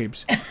of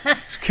babes.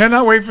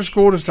 Cannot wait for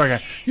school to start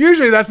again.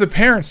 Usually that's the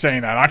parents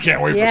saying that. I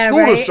can't wait for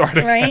school to start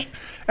again. Right.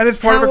 And it's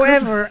part of the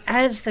Christmas. However,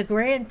 as the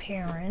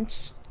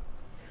grandparents,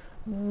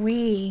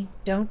 we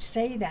don't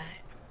say that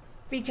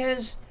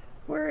because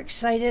we're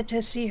excited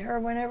to see her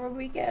whenever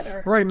we get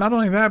her. Right. Not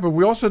only that, but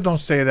we also don't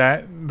say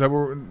that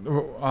we're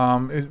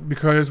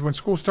because when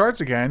school starts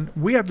again,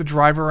 we have to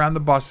drive around the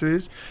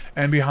buses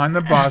and behind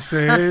the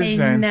buses.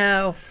 I and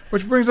know.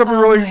 Which brings up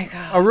Oh my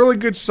God. a really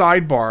good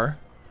sidebar.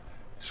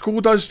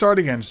 School does start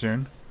again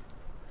soon.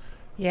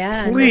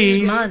 Yeah,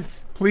 Please, next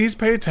month. please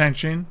pay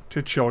attention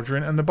to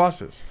children and the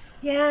buses.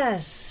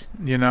 Yes.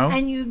 You know,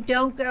 And you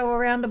don't go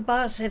around the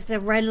bus if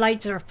the red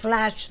lights are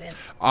flashing.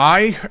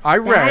 I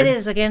read. That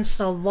is against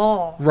the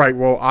law. Right.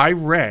 Well, I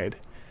read,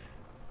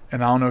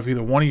 and I don't know if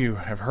either one of you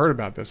have heard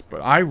about this,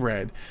 but I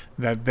read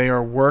that they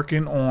are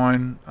working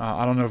on.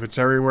 I don't know if it's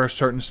everywhere,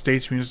 certain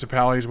states,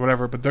 municipalities,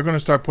 whatever, but they're going to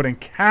start putting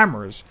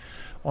cameras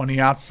on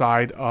the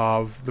outside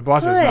of the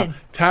buses. Good. Now,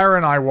 Tara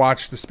and I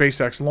watched the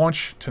SpaceX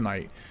launch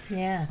tonight.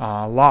 Yeah.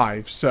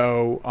 Live.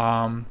 So,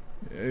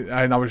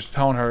 and I was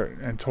telling her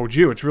and told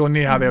you, it's really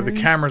neat how they have the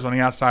cameras on the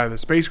outside of the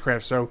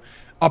spacecraft. So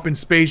up in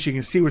space, you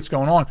can see what's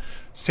going on.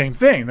 Same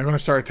thing. They're going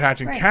to start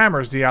attaching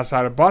cameras to the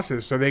outside of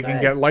buses so they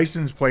can get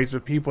license plates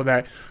of people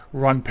that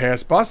run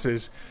past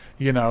buses,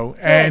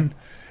 and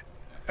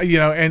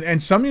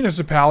some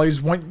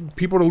municipalities want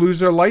people to lose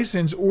their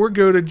license or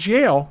go to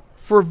jail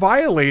for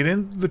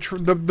violating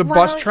the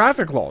bus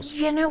traffic laws.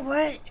 You know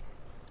what?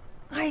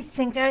 I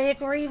think I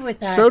agree with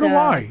that. So do though.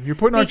 I. You're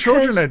putting our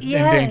children in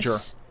danger.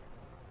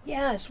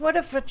 Yes. What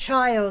if a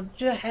child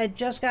had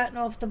just gotten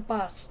off the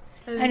bus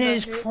and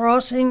is hit.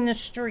 crossing the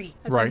street?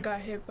 I Right. think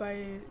got hit by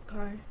a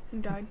car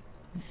and died.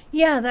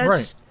 Yeah,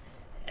 that's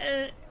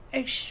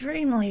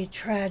extremely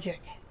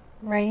tragic,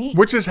 right?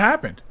 Which has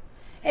happened.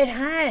 It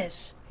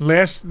has.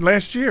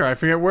 Last year, I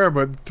forget where,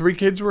 but 3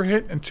 kids were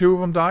hit and 2 of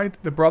them died.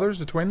 The brothers,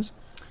 the twins,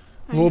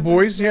 little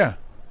boys. Yeah.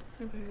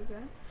 Never heard of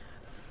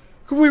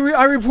that.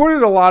 I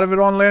reported a lot of it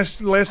on last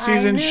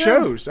season's know.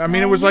 shows. I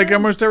mean, I it was like know.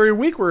 almost every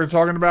week we were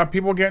talking about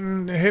people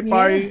getting hit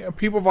by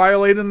people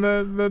violating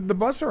the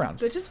bus arounds.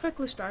 They're just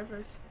reckless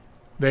drivers.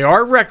 They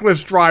are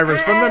reckless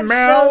drivers from the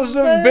mouths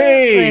of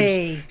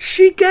babes. Absolutely.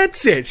 She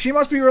gets it. She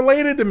must be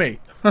related to me.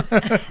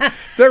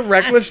 They're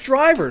reckless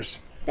drivers.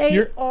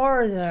 They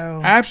are,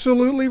 though.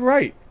 Absolutely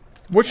right.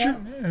 What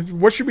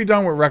should be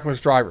done with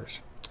reckless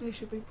drivers? They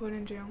should be put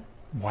in jail.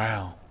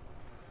 Wow.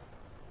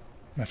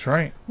 That's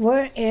right.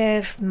 What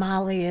if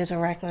Molly is a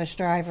reckless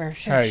driver?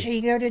 Should Hey.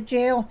 she go to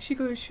jail? She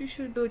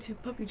should go to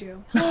puppy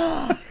jail.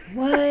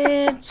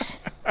 What?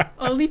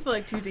 Only for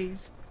like 2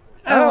 days.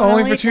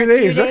 Only for 2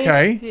 days.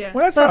 Okay. Yeah.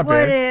 Well, that's But not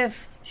what bad.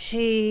 if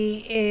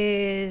she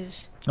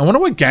is I wonder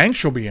what gang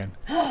she'll be in.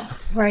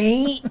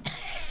 right?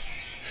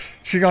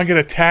 She's gonna get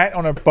a tat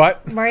on her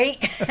butt. Right?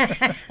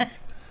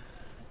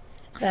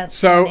 That's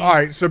So, funny. all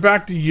right. So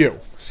back to you.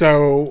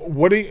 So,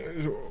 what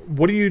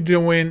are you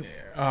doing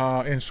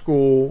in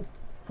school?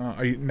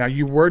 Now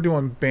you were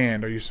doing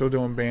band. Are you still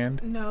doing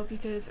band? No,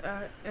 because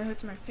it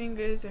hurts my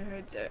fingers. It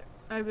hurts.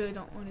 I really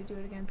don't want to do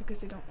it again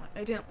because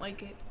I didn't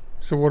like it.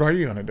 So, what are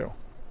you gonna do?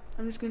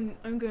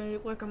 I'm gonna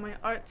work on my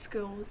art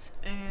skills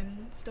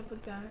and stuff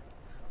like that.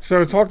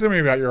 So, talk to me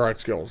about your art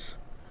skills.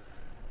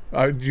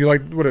 Do you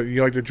like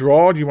you like to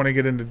draw? Do you want to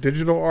get into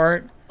digital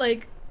art?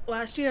 Like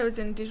last year, I was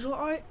in digital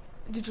art,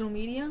 digital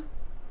media,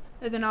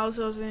 and then I was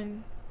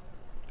in,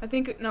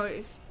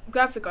 it's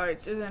graphic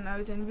arts, and then I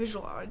was in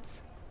visual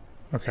arts.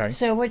 Okay.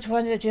 So which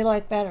one did you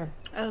like better?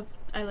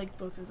 I like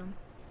both of them.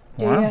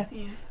 Do Wow.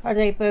 you? Yeah. Are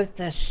they both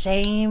the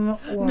same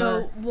or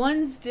No,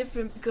 one's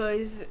different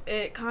because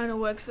it kind of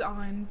works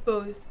on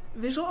both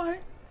visual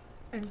art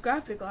and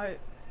graphic art,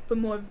 but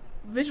more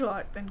visual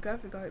art than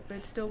graphic art, but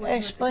it's still working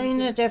with explain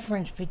the computer.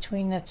 difference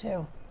between the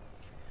two?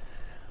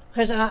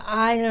 Because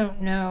I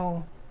don't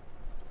know.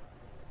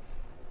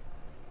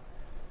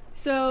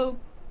 So,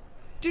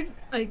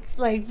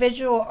 Like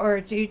visual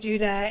art, do you do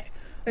that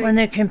on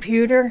the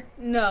computer?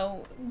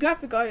 no,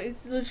 graphic art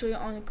is literally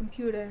on a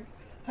computer,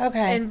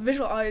 Okay. and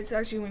visual art is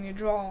actually when you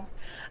draw.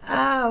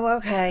 Oh,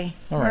 okay.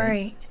 All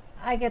right.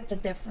 I get the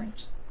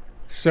difference.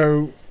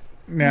 So,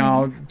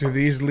 now do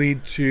these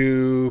lead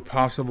to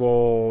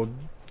possible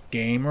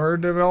game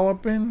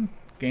developing?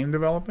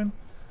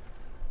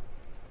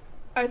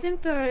 I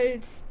think that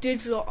it's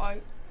digital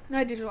art,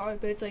 not digital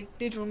art, but it's like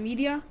digital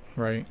media.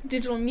 Right.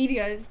 Digital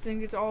media I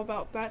think it's all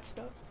about that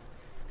stuff,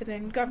 and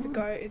then graphic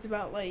art it's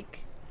about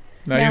like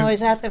Now, you- is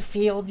that the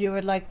field you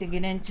would like to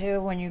get into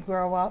when you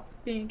grow up?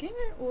 being a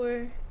gamer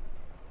or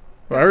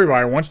well,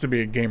 everybody wants to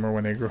be a gamer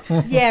when they grow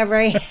up. Yeah,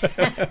 right.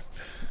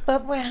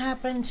 But what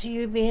happened to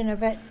you being a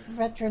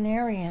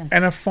veterinarian?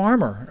 And a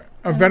farmer,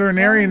 a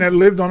veterinarian that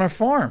lived on a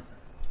farm.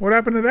 What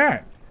happened to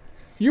that?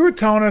 You were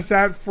telling us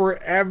that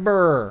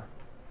forever.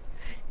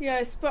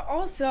 yes, but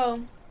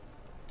also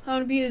I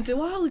want to be a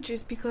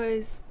zoologist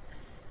because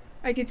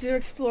I get to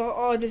explore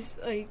all this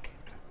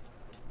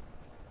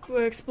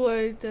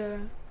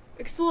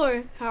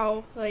explore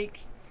how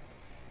like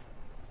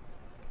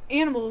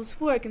animals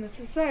work in the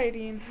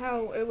society and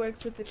how it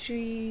works with the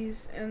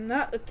trees and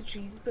not with the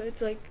trees, but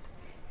it's like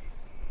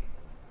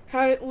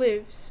how it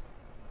lives.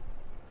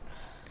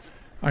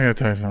 I gotta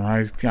tell you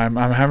something.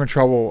 I'm having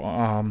trouble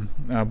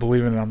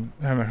believing I'm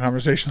having a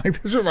conversation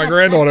like this with my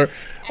granddaughter.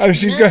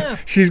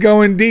 She's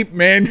going deep,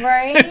 man.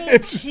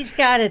 Right? She's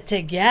got it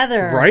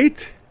together.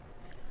 Right?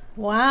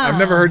 Wow. I've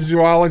never heard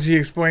zoology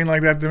explained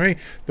like that to me.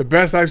 The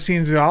best I've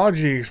seen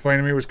zoology explained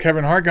to me was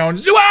Kevin Hart going,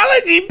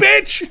 "Zoology,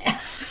 bitch."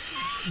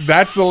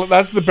 That's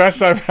the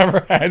best I've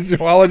ever had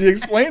zoology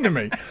explained to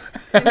me.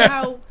 And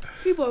how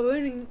people are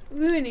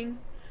ruining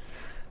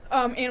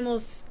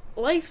animals'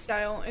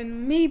 lifestyle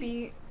and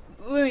maybe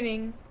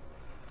ruining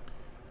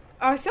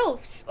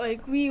ourselves.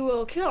 Like, we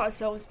will kill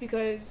ourselves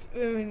because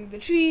we're ruining the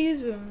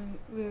trees, we're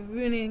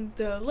ruining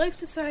the life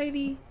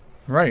society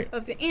Right.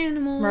 of the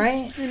animals.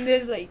 Right. And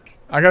there's like,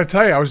 I got to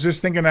tell you, I was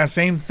just thinking that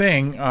same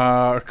thing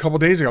a couple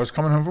days ago. I was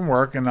coming home from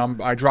work, and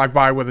I drive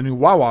by where the new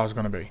Wawa is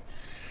going to be.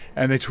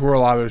 And they tore a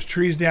lot of those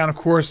trees down, of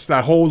course,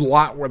 that whole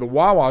lot where the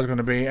Wawa is going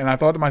to be. And I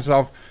thought to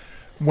myself,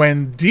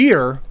 when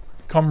deer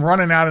come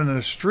running out into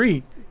the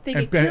street they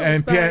and, get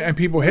killed by and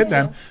people hit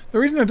them, the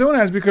reason they're doing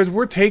that is because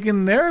we're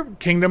taking their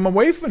kingdom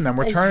away from them.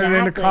 We're turning it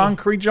into Exactly.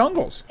 concrete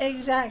jungles.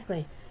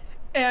 Exactly.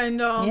 and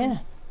Yeah.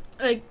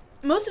 like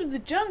most of the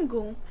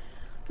jungle,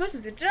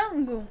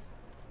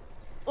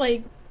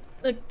 like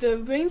the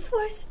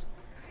rainforest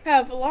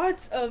have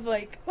lots of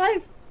life.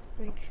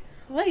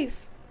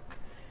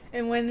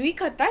 And when we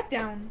cut that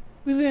down,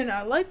 breathing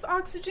our life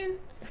oxygen,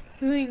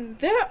 breathing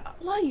their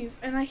life,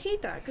 and I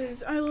hate that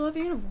because I love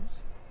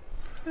animals.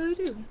 I really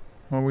do.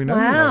 Well, we know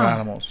you love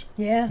animals.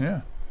 Yeah.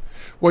 Yeah.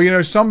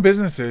 Well, some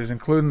businesses,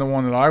 including the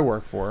one that I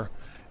work for,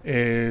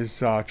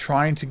 is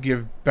trying to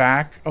give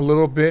back a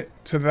little bit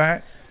to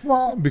that.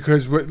 Well,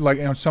 Because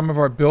on some of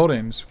our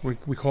buildings, we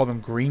call them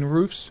green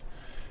roofs.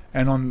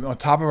 And on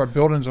top of our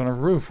buildings on a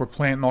roof, we're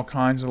planting all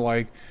kinds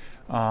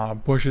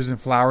of bushes and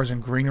flowers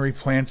and greenery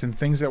plants and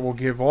things that will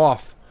give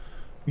off,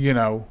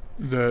 the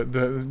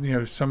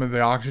some of the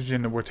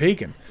oxygen that we're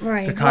taking.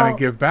 Right. To kind of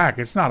give back.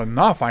 It's not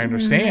enough, I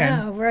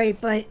understand. No, right.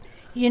 But,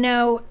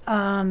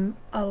 a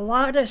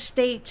lot of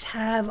states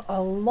have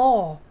a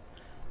law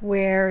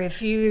where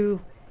if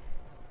you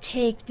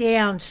take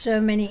down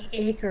so many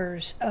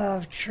acres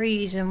of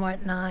trees and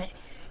whatnot,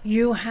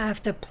 you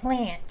have to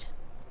plant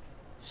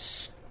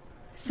So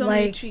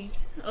many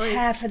trees.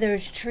 half of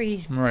those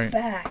trees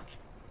back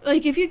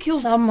Like if you kill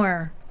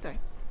somewhere. Sorry.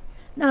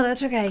 No,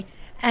 that's okay.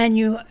 And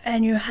you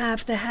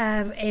have to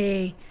have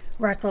a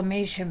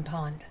reclamation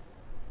pond.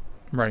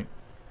 Right.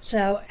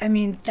 So,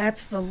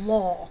 that's the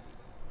law.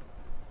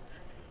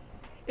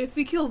 If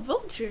we kill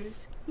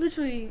vultures,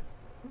 literally,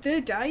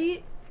 their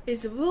diet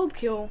is a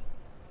roadkill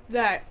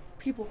that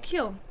people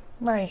kill.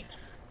 Right.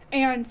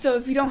 And so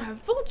if you don't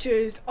have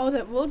vultures, all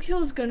that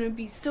roadkill is going to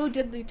be so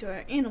deadly to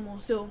our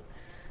animals,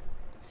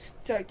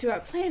 to our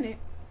planet.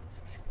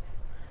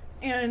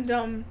 And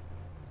then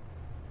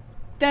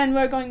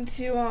we're going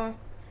to,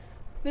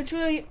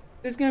 literally,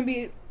 there's going to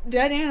be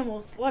dead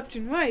animals left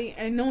and right,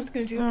 and no one's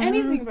going to do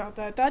anything about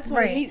that. That's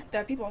why I hate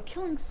that people are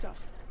killing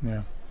stuff.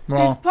 Yeah.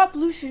 There's Well,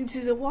 pollution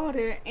to the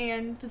water,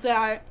 and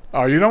that...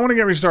 oh, you don't want to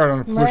get me started on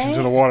the pollution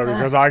to the water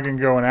because I can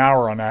go an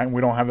hour on that, and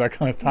we don't have that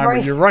kind of time.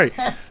 But you're right.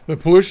 The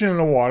pollution in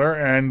the water,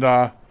 and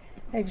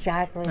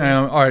Exactly.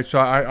 all right. So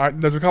I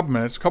there's a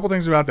couple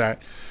things about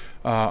that.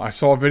 I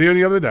saw a video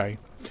the other day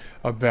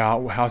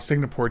about how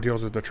Singapore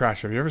deals with the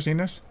trash. Have you ever seen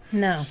this?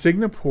 No.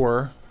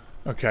 Singapore,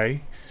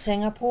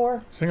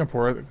 Singapore?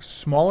 the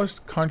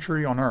smallest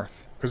country on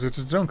earth because it's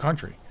its own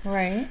country.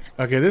 Right.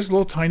 Okay, this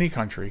little tiny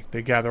country,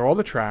 they gather all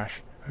the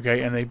trash,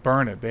 okay, and they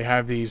burn it. They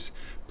have these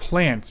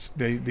plants,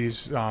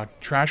 these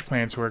trash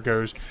plants where it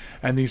goes,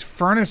 and these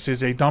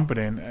furnaces they dump it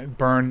in,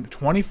 burn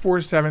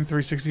 24/7,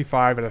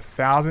 365 at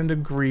 1,000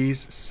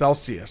 degrees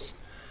Celsius.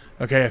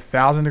 Okay,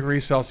 1,000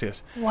 degrees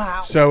Celsius.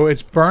 Wow. So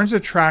it burns the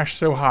trash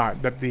so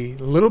hot that the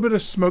little bit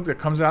of smoke that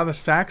comes out of the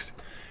stacks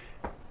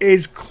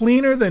is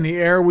cleaner than the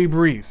air we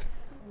breathe.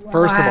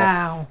 First of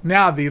all.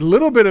 Now, the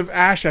little bit of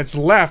ash that's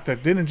left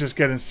that didn't just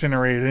get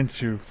incinerated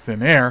into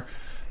thin air,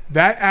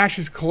 that ash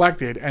is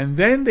collected, and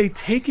then they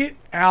take it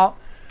out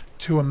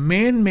to a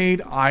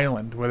man-made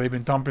island where they've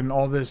been dumping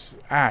all this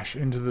ash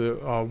into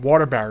the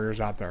water barriers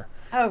out there.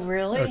 Oh,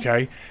 really?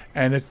 Okay,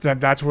 and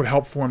that's what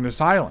helped form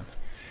this island.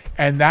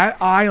 And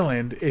that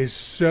island is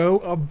so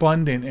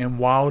abundant in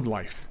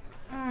wildlife.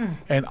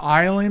 An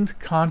island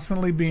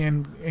constantly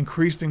being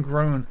increased and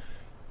grown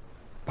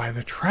by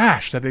the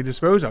trash that they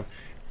dispose of.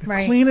 The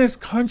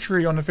cleanest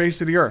country on the face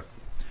of the earth.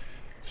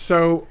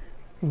 So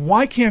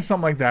why can't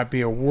something like that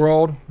be a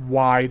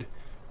worldwide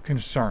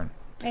concern?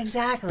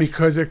 Exactly.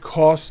 Because it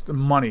costs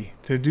money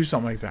to do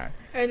something like that.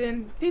 And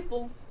then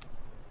people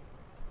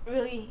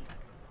really,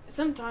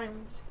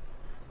 sometimes,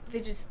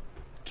 they just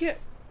can't.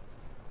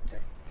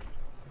 Sorry.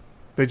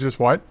 They just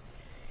what?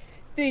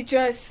 They're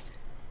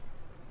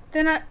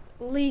not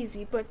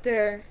lazy, but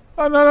they're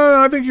Oh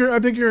no! I think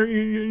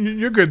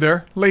you're good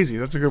there. Lazy.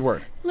 That's a good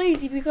word.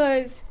 lazy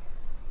because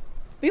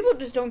people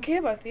just don't care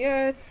about the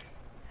earth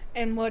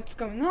and what's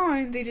going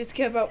on. They just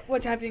care about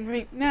what's happening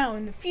right now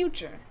in the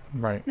future.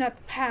 Right. Not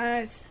the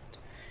past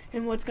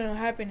and what's going to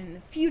happen in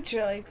the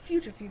future, like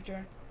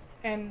future.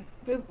 And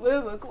we're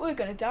going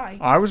to die.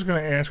 I was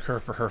going to ask her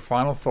for her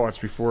final thoughts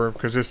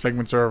because this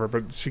segment's over,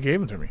 but she gave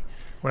them to me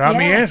without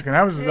me asking.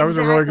 That was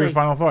a really good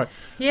final thought.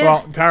 Yeah.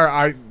 Well,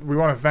 Tara, we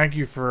want to thank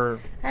you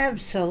for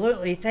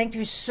Absolutely. Thank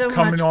you so much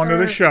coming on to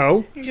the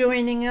show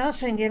joining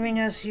us and giving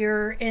us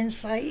your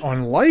insight.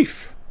 on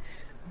life.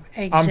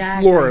 Exactly.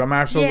 I'm floored. I'm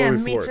absolutely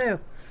floored. Me too.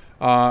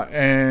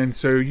 And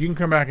so you can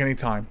come back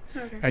anytime.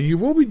 Okay. And you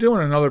will be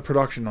doing another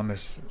production on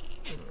this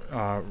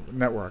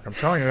network. I'm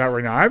telling you that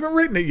right now. I haven't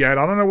written it yet.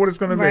 I don't know what it's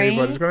going to be,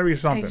 but it's going to be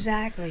something.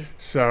 Exactly.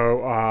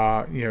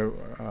 So,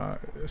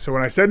 so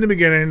when I said in the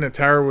beginning that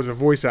Tara was a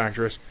voice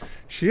actress,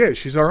 she is.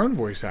 She's our own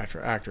voice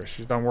actress.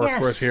 She's done work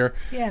for us here.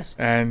 Yes.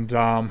 And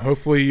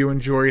hopefully you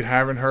enjoyed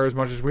having her as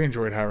much as we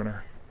enjoyed having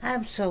her.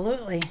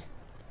 Absolutely.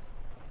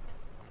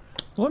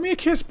 Let me a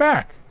kiss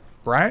back,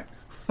 Brat.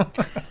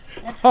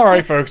 All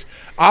right, folks.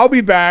 I'll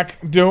be back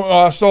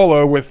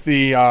solo with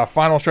the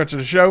final stretch of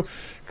the show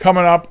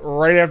coming up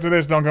right after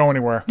this. Don't go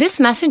anywhere. This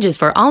message is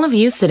for all of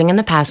you sitting in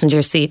the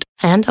passenger seat.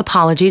 And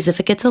apologies if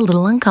it gets a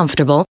little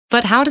uncomfortable.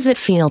 But how does it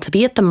feel to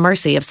be at the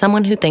mercy of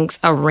someone who thinks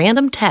a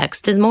random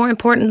text is more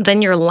important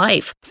than your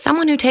life?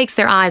 Someone who takes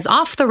their eyes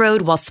off the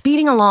road while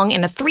speeding along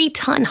in a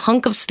 3-ton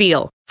hunk of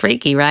steel.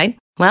 Freaky, right?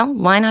 Well,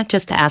 why not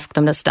just ask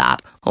them to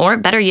stop? Or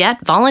better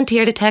yet,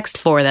 volunteer to text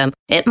for them.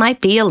 It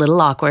might be a little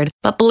awkward,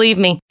 but believe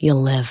me,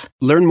 you'll live.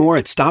 Learn more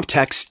at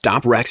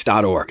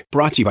stoptextstoprex.org.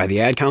 Brought to you by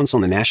the Ad Council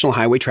and the National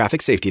Highway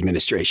Traffic Safety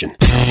Administration.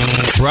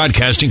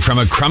 Broadcasting from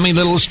a crummy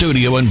little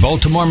studio in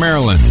Baltimore,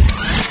 Maryland.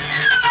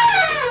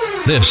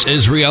 This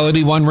is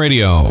Reality One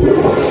Radio.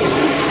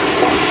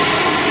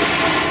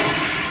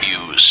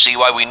 You see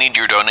why we need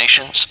your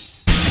donations?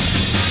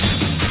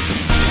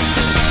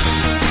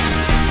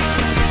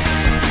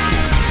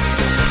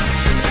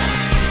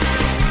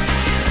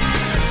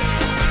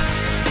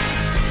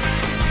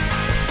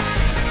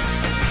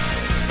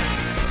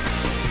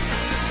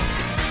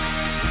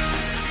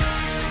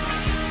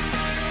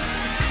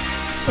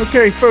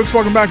 Okay, folks,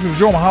 welcome back to the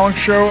Joel Michalec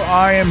Show.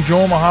 I am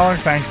Joel Michalec.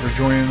 Thanks for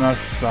joining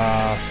us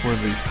for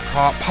the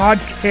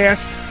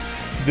podcast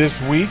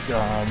this week.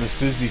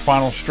 This is the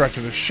final stretch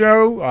of the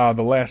show,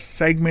 the last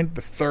segment,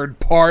 the third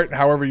part,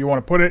 however you want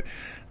to put it.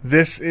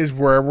 This is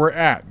where we're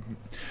at.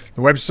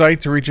 The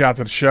website to reach out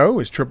to the show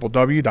is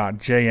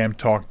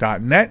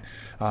www.jmtalk.net.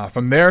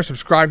 From there,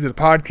 subscribe to the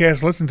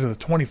podcast, listen to the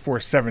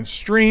 24/7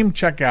 stream,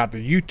 check out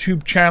the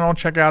YouTube channel,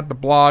 check out the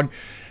blog.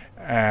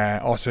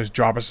 Also,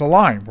 drop us a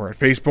line. We're at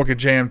Facebook at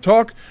JM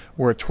Talk.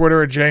 We're at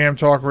Twitter at JM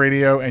Talk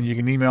Radio. And you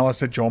can email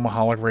us at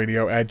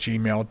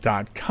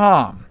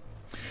joelmichalecradio@gmail.com.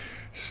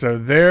 So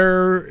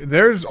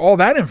there's all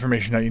that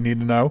information that you need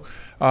to know.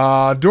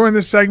 During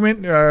this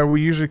segment,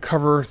 we usually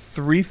cover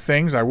three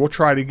things. I will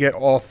try to get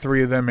all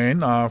three of them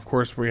in. Of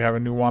course, we have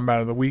a new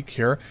Wombat of the Week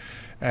here.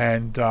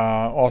 And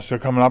also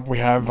coming up, we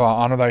have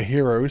Honor Thy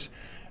Heroes.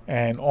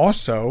 And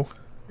also,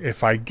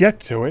 if I get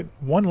to it,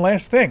 one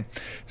last thing.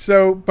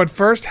 But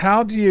first,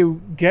 how do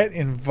you get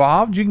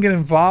involved? You can get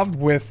involved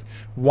with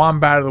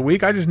Wombat of the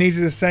Week. I just need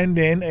you to send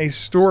in a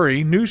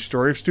news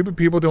story of stupid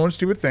people doing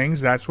stupid things.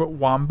 That's what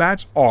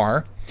wombats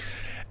are.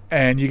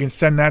 And you can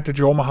send that to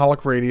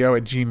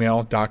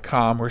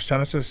joelmichalecradio@gmail.com or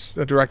send us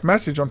a direct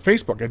message on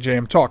Facebook at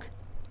JM Talk.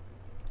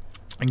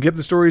 And get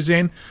the stories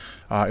in.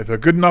 If they're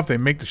good enough, they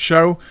make the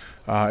show.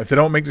 If they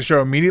don't make the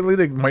show immediately,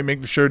 they might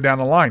make the show down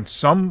the line.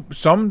 Some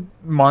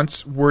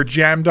months we're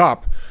jammed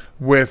up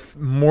with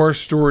more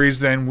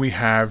stories than we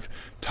have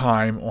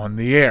time on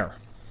the air.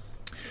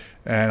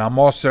 And I'm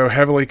also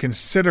heavily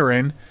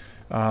considering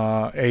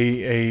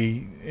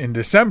in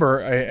December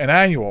an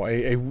annual,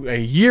 a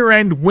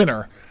year-end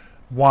winner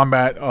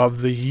Wombat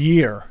of the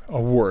Year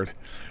award.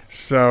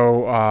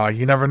 So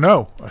you never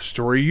know. A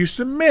story you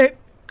submit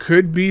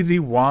could be the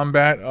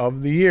Wombat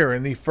of the Year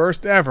in the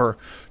first ever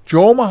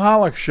Joel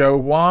Michalec Show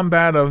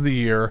Wombat of the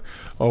Year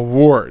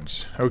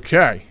Awards.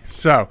 Okay,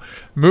 so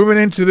moving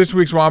into this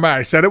week's Wombat.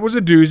 I said it was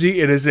a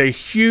doozy. It is a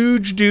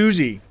huge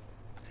doozy.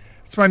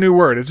 That's my new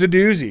word. It's a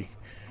doozy.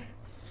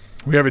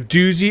 We have a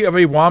doozy of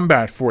a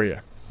Wombat for you.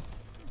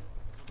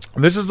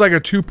 This is like a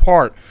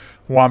two-part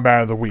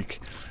Wombat of the Week.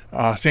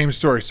 Same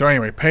story. So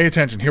anyway, pay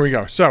attention. Here we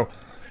go. So,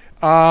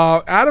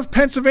 out of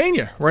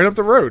Pennsylvania, right up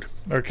the road,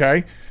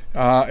 okay?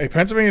 A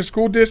Pennsylvania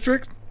school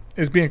district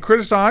is being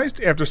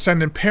criticized after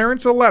sending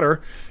parents a letter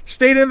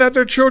stating that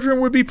their children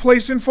would be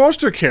placed in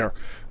foster care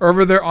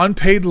over their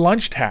unpaid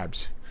lunch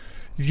tabs.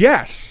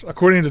 Yes,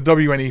 according to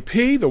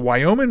WNEP, the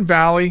Wyoming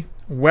Valley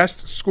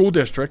West School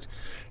District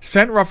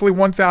sent roughly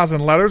 1,000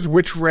 letters,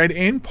 which read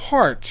in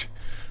part,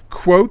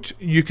 quote,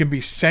 "You can be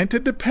sent to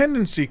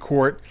dependency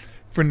court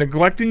for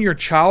neglecting your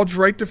child's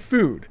right to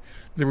food.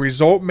 The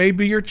result may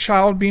be your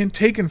child being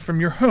taken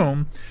from your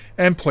home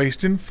and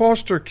placed in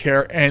foster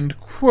care," end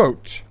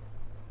quote.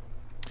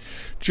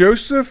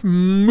 Joseph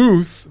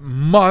Muth,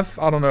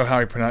 I don't know how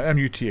you pronounce it,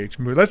 M-U-T-H,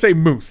 Muth, let's say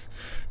Muth,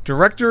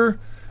 director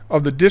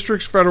of the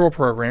district's federal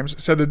programs,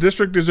 said the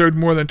district is owed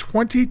more than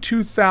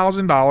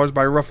 $22,000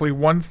 by roughly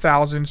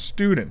 1,000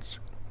 students.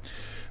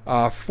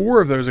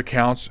 4 of those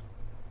accounts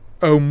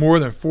owe more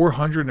than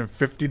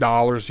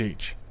 $450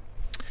 each.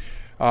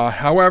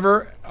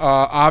 However,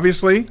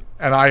 obviously,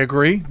 and I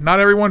agree, not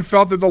everyone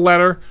felt that the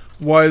letter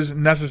was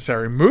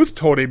necessary. Muth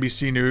told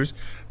ABC News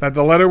that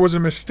the letter was a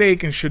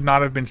mistake and should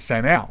not have been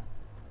sent out.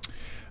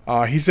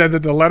 He said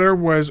that the letter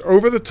was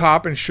over the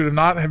top and should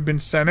not have been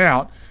sent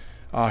out.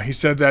 He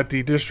said that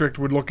the district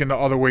would look into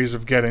other ways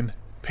of getting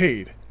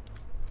paid.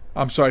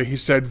 He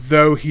said,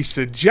 though he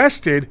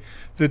suggested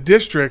the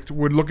district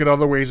would look at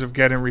other ways of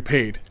getting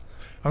repaid.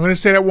 I'm going to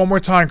say that one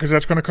more time because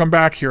that's going to come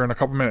back here in a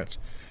couple minutes.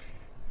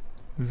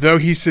 Though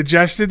he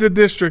suggested the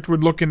district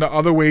would look into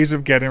other ways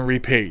of getting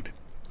repaid.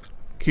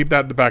 Keep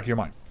that in the back of your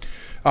mind.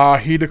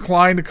 He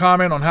declined to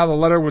comment on how the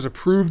letter was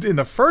approved in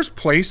the first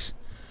place,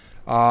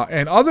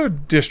 and other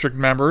district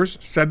members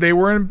said they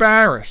were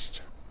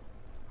embarrassed.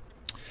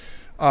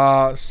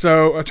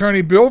 So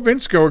Attorney Bill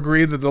Vinsko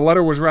agreed that the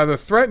letter was rather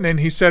threatening.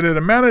 He said it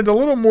amounted to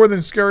little more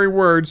than scary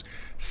words,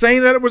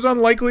 saying that it was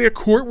unlikely a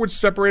court would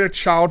separate a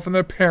child from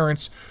their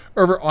parents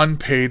over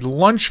unpaid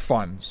lunch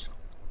funds.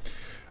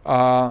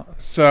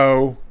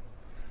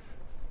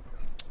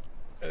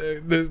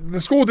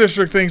 the school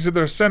district thinks that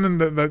they're sending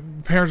the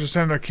parents are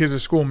sending their kids to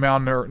school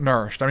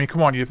malnourished. I mean,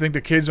 come on, you think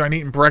the kids aren't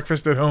eating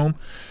breakfast at home?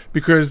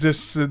 Because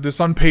this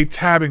unpaid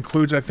tab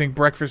includes, I think,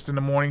 breakfast in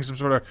the morning, some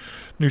sort of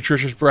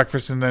nutritious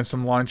breakfast, and then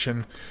some lunch.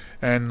 And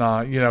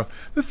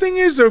the thing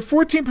is, though,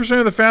 14%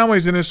 of the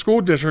families in this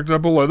school district are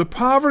below the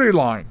poverty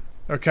line.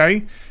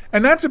 Okay,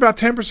 and that's about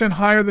 10%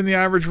 higher than the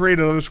average rate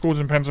of other schools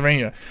in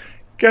Pennsylvania.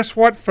 Guess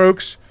what,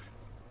 folks?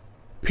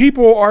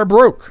 People are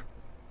broke.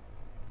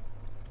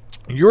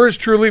 Yours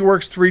truly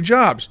works 3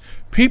 jobs.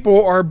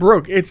 People are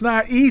broke. It's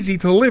not easy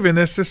to live in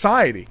this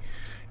society.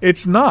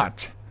 It's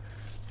not.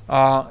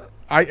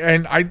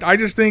 I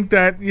just think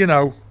that,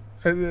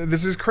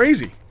 this is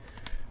crazy.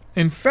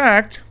 In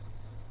fact,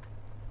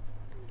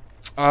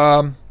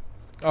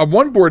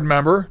 one board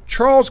member,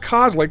 Charles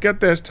Michalec,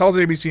 get this, tells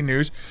ABC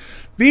News,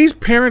 these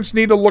parents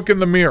need to look in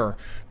the mirror.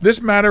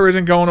 This matter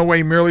isn't going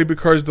away merely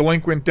because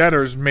delinquent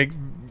debtors make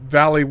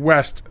Valley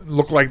West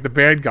look like the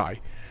bad guy.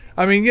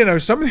 I mean,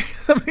 some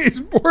of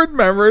these board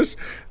members,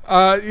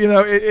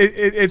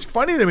 it's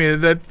funny to me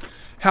that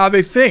how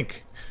they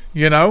think,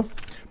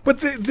 But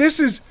this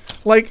is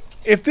like,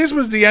 if this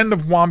was the end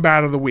of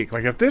Wombat of the Week,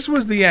 like if this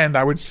was the end,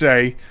 I would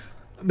say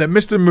that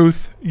Mr.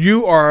 Muth,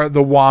 you are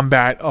the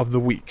Wombat of the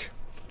Week.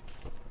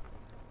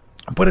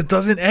 But it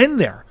doesn't end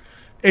there.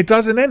 It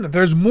doesn't end there.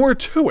 There's more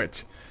to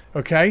it.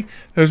 Okay?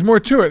 There's more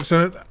to it.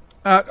 So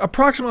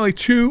approximately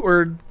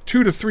 2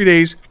 to 3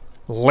 days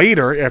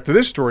later, after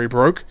this story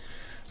broke,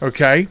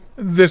 okay,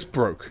 this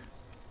broke.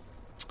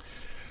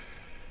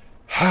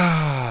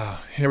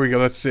 Here we go.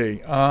 Let's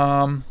see.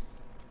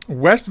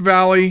 West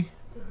Valley,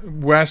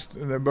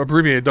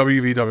 abbreviated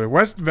WVW.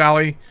 West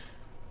Valley.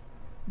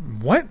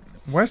 What?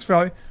 West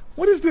Valley.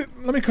 What is the?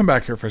 Let me come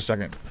back here for a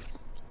second.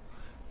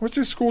 What's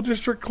this school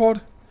district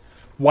called?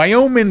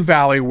 Wyoming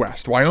Valley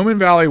West. Wyoming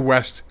Valley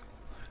West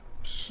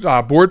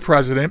board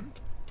president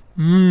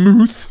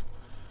Muth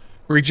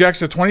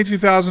rejects a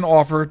 $22,000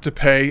 offer to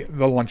pay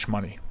the lunch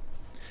money.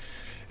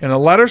 In a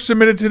letter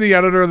submitted to the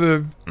editor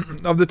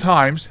of the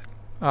Times,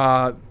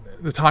 the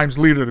Times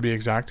leader to be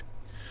exact,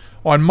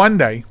 on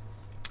Monday,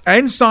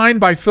 and signed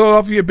by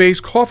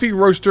Philadelphia-based coffee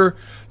roaster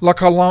La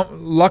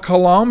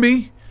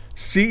Colombe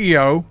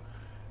CEO.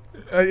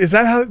 Is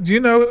that how? Do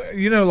you know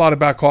a lot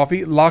about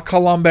coffee? La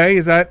Colombe,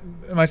 is that?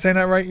 Am I saying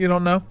that right? You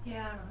don't know?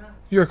 Yeah, I don't know.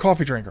 You're a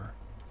coffee drinker.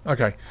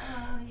 Okay.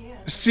 Yeah.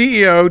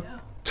 CEO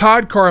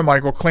Todd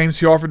Carmichael claims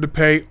he offered to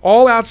pay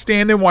all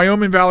outstanding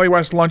Wyoming Valley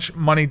West lunch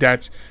money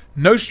debts,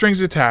 no strings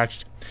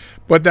attached,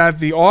 but that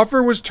the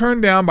offer was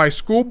turned down by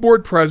school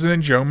board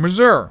president Joe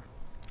Mazur.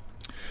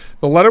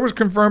 The letter was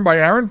confirmed by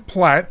Aaron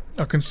Platt,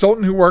 a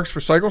consultant who works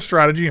for Cycle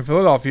Strategy in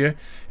Philadelphia,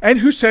 and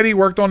who said he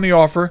worked on the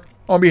offer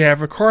on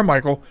behalf of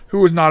Carmichael, who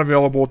was not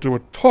available to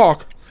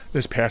talk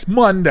this past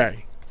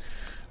Monday.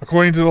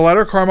 According to the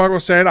letter, Carmichael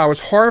said, I was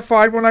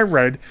horrified when I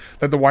read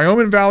that the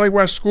Wyoming Valley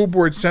West School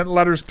Board sent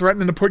letters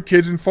threatening to put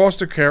kids in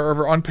foster care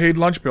over unpaid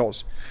lunch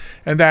bills,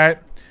 and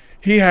that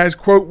he has,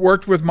 quote,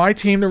 worked with my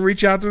team to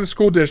reach out to the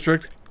school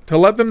district to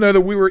let them know that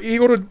we were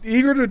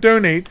eager to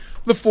donate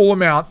the full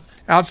amount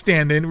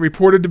outstanding,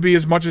 reported to be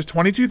as much as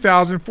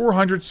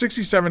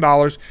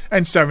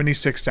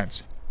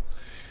 $22,467.76.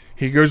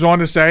 He goes on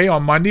to say,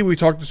 on Monday, we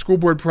talked to School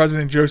Board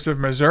President Joseph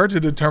Mazur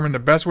to determine the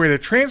best way to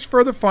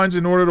transfer the funds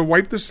in order to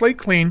wipe the slate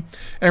clean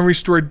and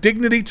restore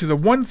dignity to the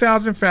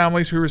 1,000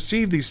 families who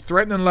received these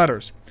threatening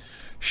letters.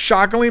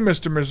 Shockingly,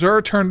 Mr. Mazur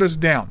turned us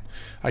down.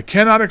 I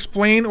cannot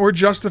explain or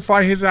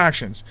justify his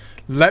actions.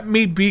 Let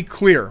me be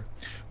clear.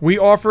 We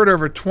offered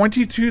over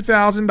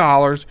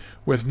 $22,000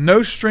 with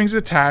no strings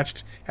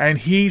attached, and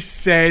he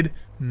said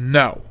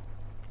no.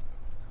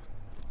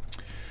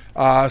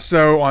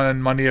 So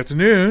on Monday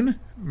afternoon,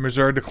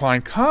 Mazur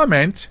declined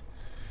comment,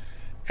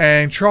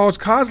 and Charles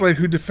Michalec,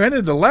 who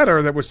defended the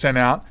letter that was sent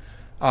out,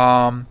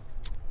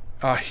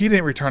 he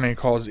didn't return any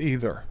calls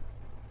either.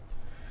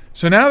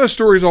 So now the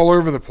story's all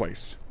over the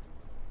place.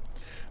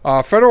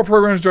 Federal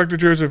Programs Director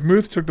Joseph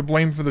Muth took the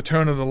blame for the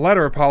tone of the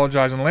letter,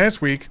 apologizing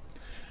last week.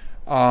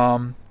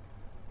 And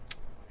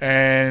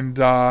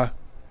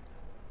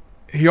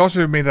he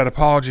also made that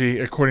apology,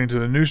 according to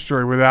the news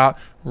story, without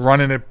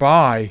running it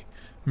by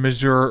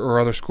Mazur or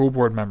other school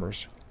board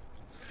members.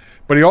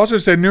 But he also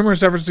said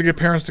numerous efforts to get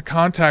parents to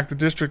contact the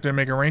district and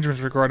make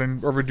arrangements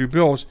regarding overdue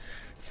bills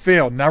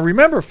failed. Now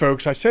remember,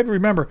 folks, I said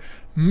remember,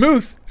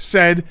 Muth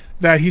said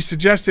that he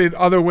suggested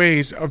other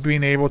ways of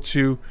being able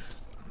to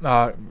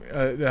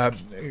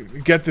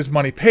get this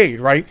money paid,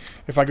 right?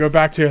 If I go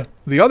back to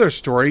the other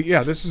story,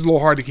 yeah, this is a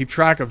little hard to keep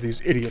track of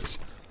these idiots.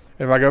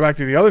 If I go back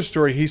to the other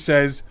story, he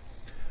says,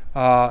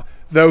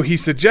 though he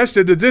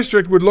suggested the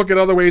district would look at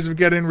other ways of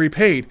getting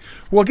repaid.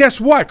 Well,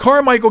 guess what?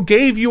 Carmichael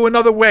gave you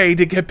another way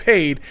to get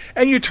paid,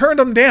 and you turned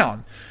him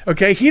down.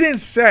 Okay? He didn't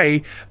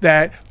say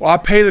that, well, I'll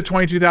pay the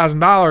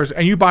 $22,000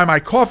 and you buy my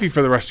coffee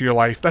for the rest of your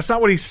life. That's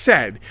not what he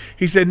said.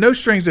 He said no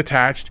strings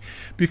attached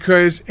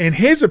because, in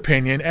his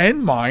opinion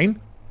and mine,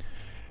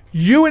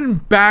 you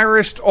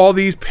embarrassed all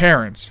these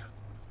parents.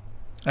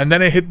 And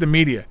then it hit the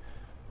media.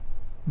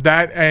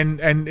 That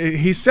and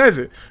he says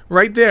it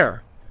right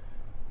there.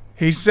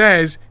 He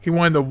says he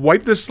wanted to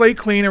wipe the slate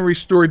clean and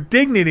restore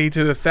dignity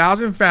to the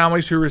 1,000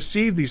 families who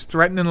received these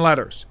threatening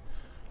letters.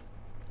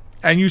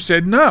 And you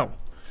said no.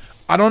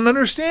 I don't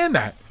understand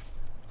that.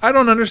 I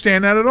don't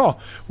understand that at all.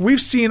 We've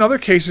seen other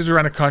cases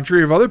around the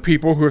country of other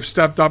people who have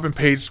stepped up and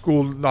paid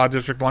school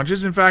district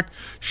lunches. In fact,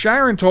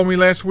 Sharon told me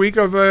last week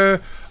of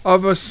a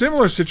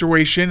similar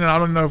situation, and I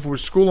don't know if it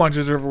was school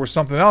lunches or if it was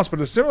something else,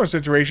 but a similar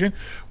situation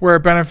where a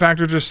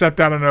benefactor just stepped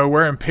out of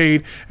nowhere and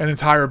paid an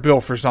entire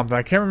bill for something.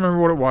 I can't remember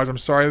what it was. I'm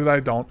sorry that I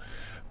don't.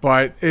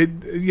 But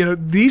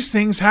these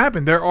things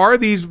happen. There are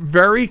these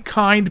very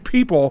kind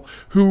people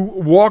who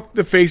walk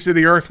the face of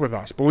the earth with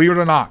us. Believe it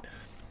or not,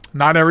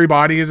 not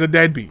everybody is a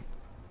deadbeat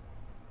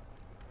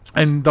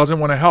and doesn't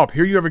want to help.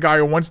 Here you have a guy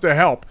who wants to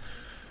help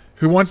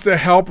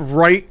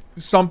right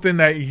something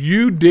that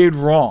you did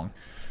wrong.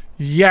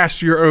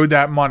 Yes, you're owed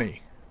that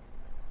money.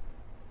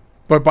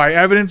 But by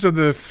evidence of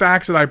the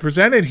facts that I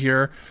presented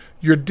here,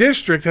 your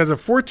district has a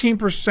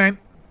 14%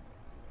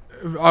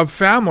 of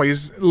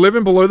families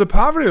living below the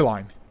poverty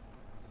line.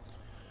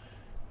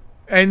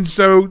 And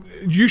so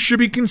you should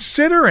be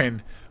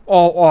considering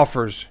all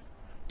offers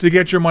to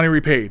get your money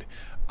repaid.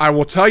 I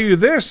will tell you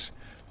this.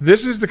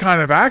 This is the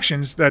kind of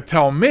actions that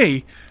tell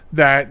me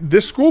that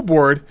this school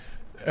board,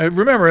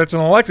 remember, it's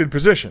an elected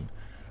position.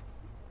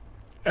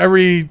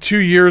 Every 2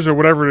 years or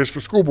whatever it is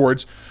for school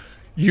boards,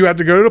 you have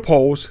to go to the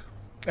polls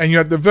and you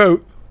have to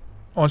vote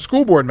on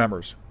school board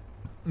members.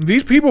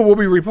 These people will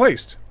be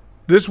replaced.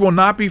 This will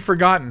not be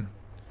forgotten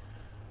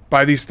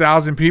by these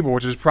 1,000 people,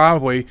 which is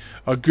probably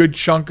a good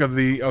chunk of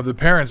the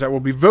parents that will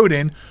be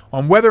voting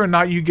on whether or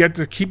not you get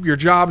to keep your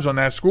jobs on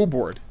that school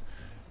board.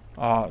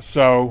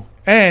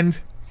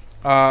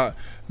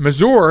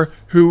 Missouri,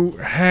 who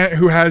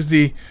has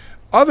the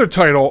other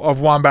title of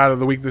Wombat of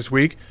the Week this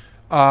week,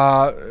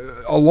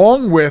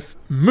 along with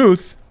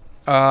Muth,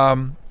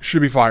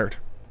 should be fired.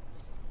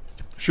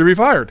 Should be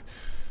fired.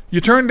 You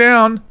turn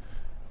down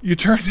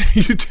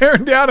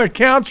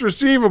accounts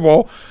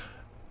receivable,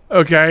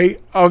 okay,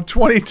 of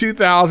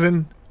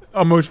 $22,000,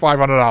 almost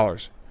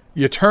 $500.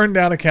 You turn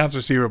down accounts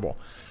receivable.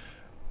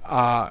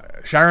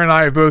 Sharon and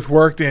I have both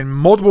worked in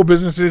multiple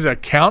businesses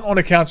that count on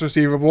accounts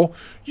receivable.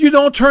 You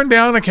don't turn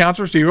down accounts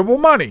receivable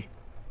money.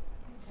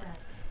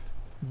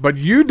 But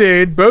you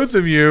did, both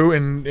of you,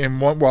 in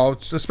one, well,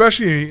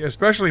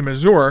 especially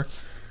Missouri,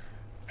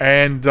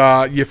 and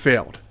you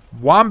failed.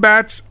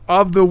 Wombats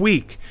of the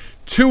Week.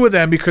 2 of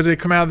them because they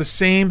come out of the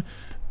same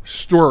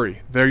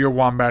story. They're your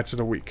Wombats of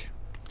the Week.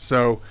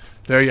 So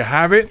there you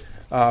have it.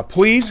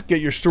 Please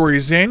get your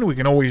stories in. We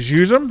can always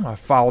use them. I'll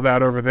follow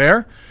that over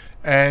there.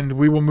 And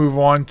we will move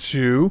on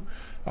to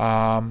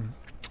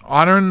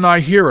honoring thy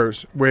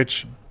heroes,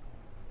 which,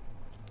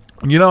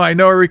 I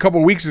know every couple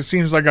of weeks it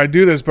seems like I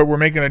do this, but we're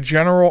making a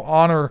general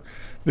honor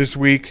this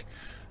week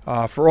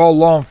for all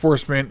law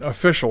enforcement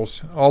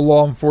officials, all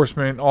law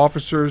enforcement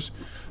officers,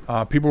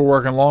 people who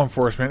work in law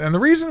enforcement. And the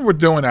reason we're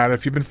doing that,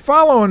 if you've been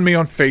following me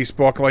on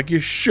Facebook, like you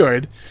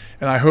should,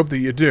 and I hope that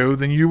you do,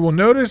 then you will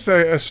notice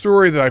a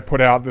story that I put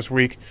out this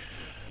week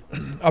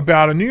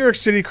about a New York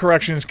City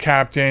corrections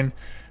captain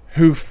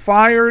who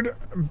fired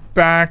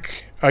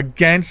back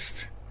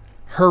against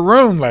her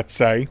own, let's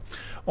say,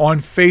 on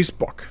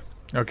Facebook.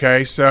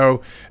 Okay,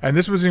 so, and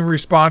this was in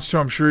response to,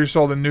 I'm sure you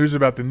saw the news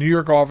about the New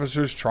York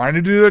officers trying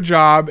to do their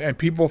job and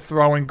people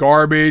throwing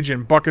garbage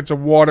and buckets of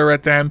water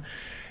at them.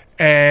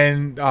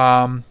 And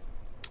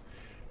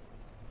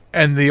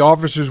the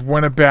officers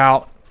went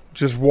about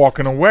just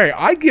walking away.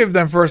 I give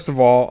them, first of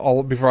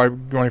all, before I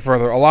go any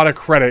further, a lot of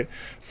credit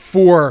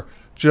for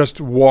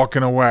just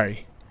walking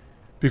away.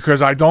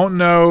 Because I don't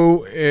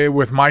know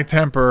with my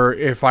temper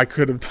if I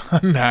could have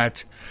done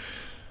that.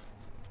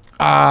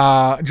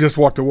 Just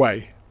walked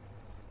away.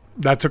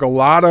 That took a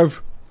lot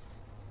of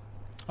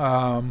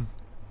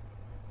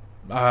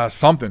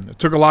something. It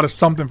took a lot of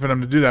something for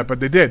them to do that, but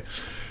they did.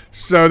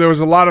 So there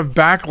was a lot of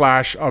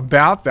backlash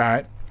about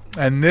that.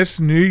 And this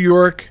New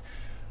York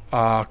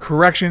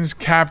corrections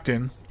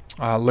captain,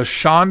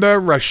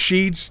 LaShonda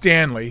Rashid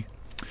Stanley,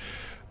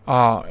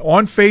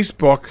 on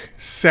Facebook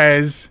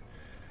says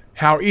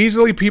how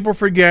easily people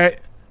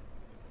forget.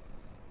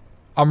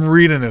 I'm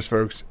reading this,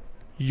 folks.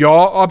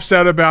 Y'all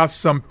upset about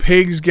some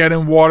pigs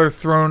getting water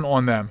thrown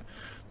on them.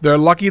 They're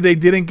lucky they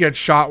didn't get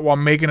shot while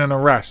making an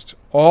arrest.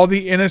 All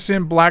the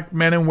innocent black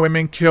men and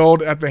women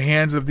killed at the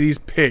hands of these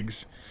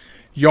pigs.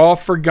 Y'all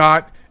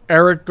forgot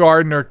Eric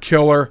Gardner,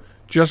 killer,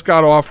 just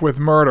got off with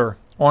murder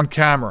on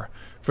camera.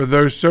 For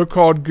those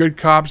so-called good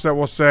cops that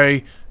will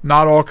say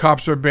not all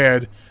cops are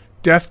bad,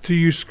 death to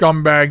you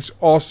scumbags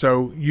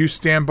also. You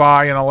stand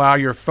by and allow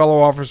your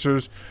fellow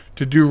officers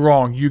to do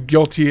wrong. You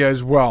guilty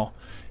as well.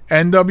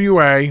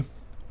 NWA,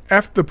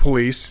 F the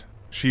police.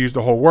 She used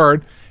the whole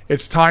word.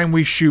 It's time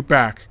we shoot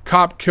back.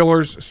 Cop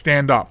killers,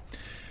 stand up.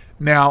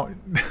 Now,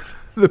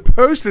 the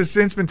post has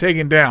since been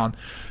taken down.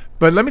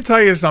 But let me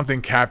tell you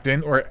something,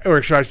 Captain,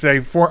 or should I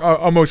say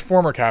almost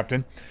former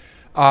Captain.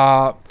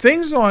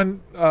 Things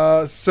on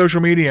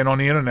social media and on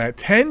the internet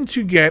tend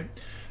to get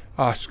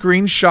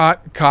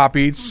screenshot,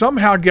 copied,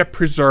 somehow get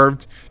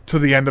preserved to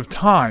the end of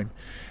time.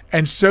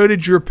 and so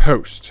did your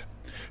post.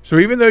 So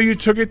even though you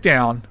took it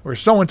down, or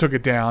someone took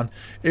it down,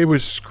 it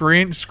was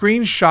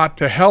screenshot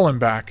to hell and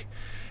back,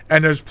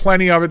 and there's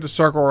plenty of it to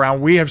circle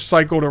around. We have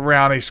cycled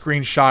around a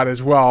screenshot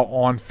as well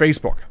on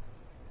Facebook.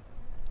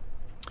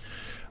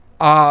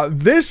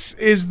 This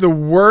is the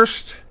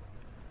worst.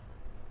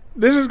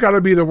 This has got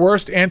to be the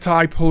worst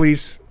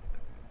anti-police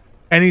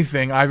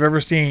anything I've ever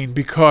seen,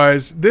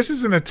 because this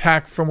is an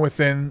attack from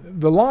within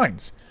the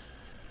lines.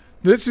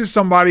 This is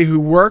somebody who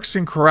works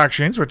in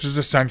corrections, which is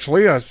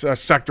essentially a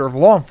sector of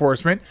law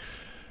enforcement,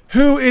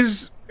 who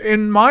is,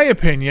 in my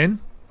opinion,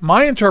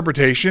 my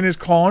interpretation, is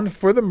calling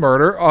for the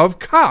murder of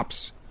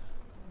cops.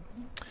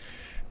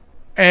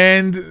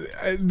 And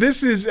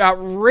this is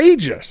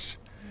outrageous.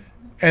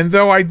 And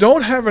though I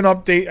don't have an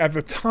update at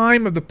the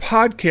time of the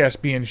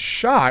podcast being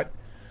shot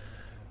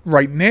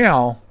right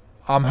now,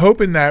 I'm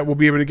hoping that we'll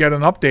be able to get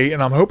an update,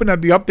 and I'm hoping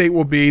that the update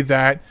will be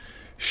that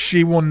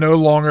she will no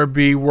longer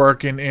be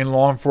working in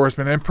law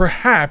enforcement, and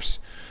perhaps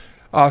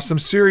some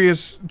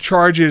serious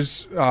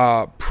charges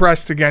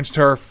pressed against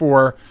her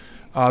for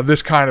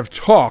this kind of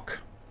talk.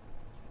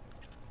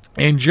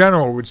 In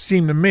general, it would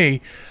seem to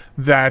me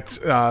that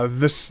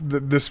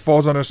this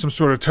falls under some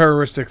sort of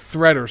terroristic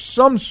threat or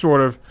some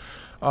sort of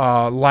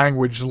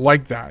language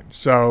like that.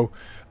 So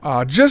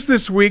just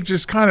this week,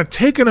 just kind of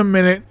taking a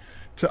minute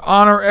to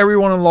honor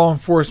everyone in law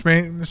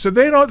enforcement, so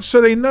they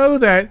know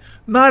that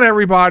not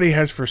everybody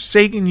has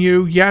forsaken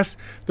you. Yes,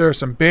 there are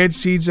some bad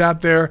seeds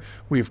out there.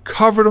 We've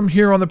covered them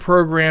here on the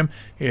program.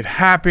 It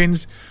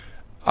happens,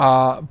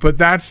 but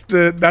that's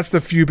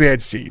the few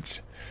bad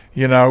seeds.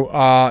 You know,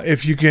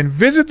 if you can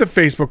visit the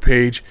Facebook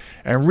page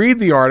and read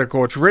the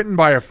article, it's written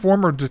by a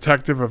former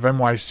detective of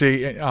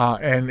NYC,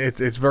 and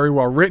it's very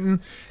well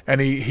written,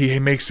 and he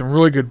makes some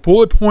really good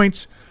bullet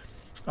points.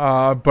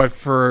 But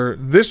for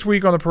this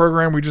week on the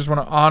program, we just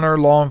want to honor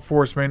law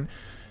enforcement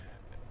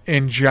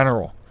in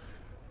general,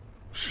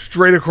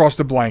 straight across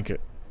the blanket.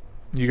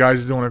 You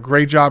guys are doing a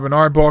great job in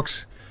our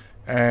books,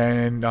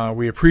 and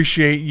we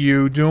appreciate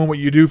you doing what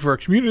you do for our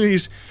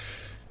communities,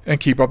 and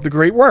keep up the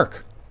great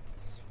work.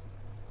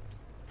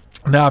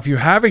 Now, if you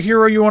have a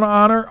hero you want to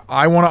honor,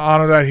 I want to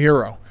honor that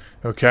hero.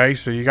 Okay,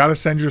 so you got to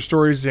send your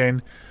stories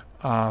in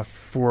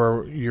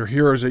for your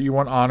heroes that you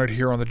want honored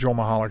here on the Joel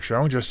Michalec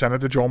Show. And just send it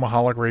to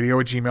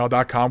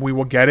joelmichalecradio@gmail.com. We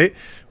will get it.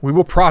 We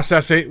will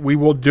process it. We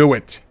will do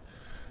it.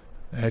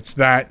 It's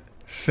that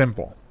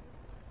simple.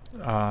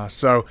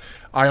 So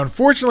I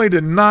unfortunately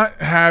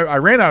I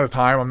ran out of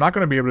time. I'm not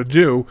going to be able to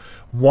do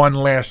one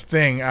last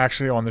thing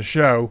actually on the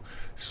show.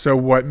 So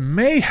what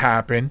may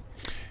happen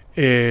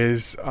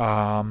is...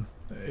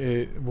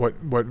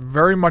 what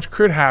very much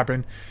could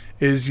happen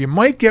is you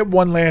might get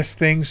one last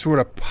thing sort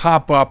of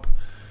pop up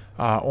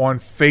on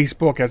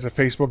Facebook as a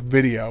Facebook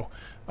video,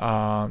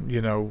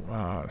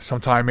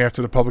 sometime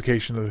after the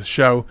publication of the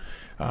show.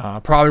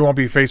 Probably won't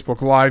be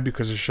Facebook Live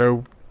because the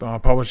show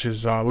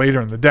publishes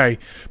later in the day,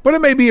 but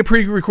it may be a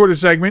pre-recorded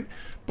segment.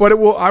 But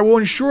I will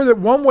ensure that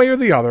one way or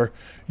the other,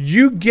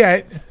 you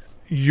get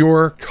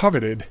your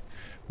coveted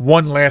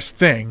one last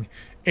thing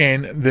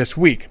in this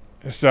week.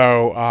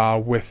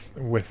 So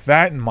with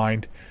that in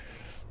mind,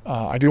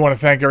 I do want to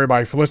thank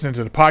everybody for listening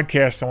to the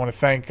podcast. I want to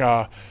thank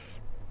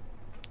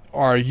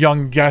our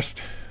young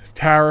guest,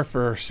 Tara,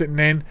 for sitting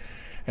in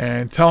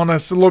and telling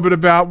us a little bit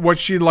about what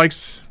she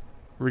likes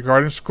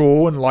regarding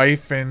school and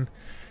life, and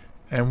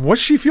what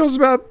she feels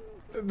about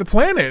the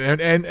planet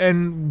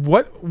and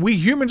what we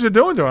humans are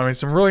doing to it. I mean,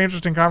 some really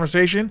interesting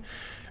conversation,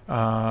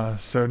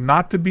 so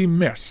not to be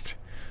missed.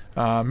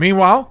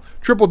 Meanwhile,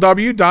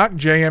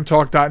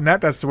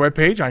 www.jmtalk.net, that's the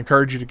webpage. I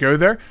encourage you to go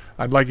there.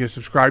 I'd like you to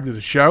subscribe to the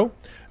show.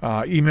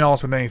 Email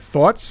us with any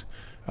thoughts.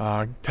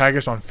 Tag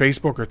us on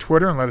Facebook or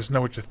Twitter and let us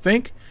know what you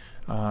think.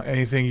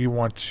 Anything you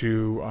want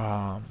to,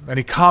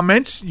 any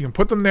comments, you can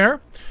put them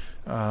there.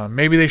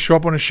 Maybe they show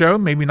up on the show,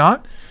 maybe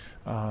not.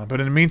 But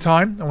in the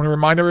meantime, I want to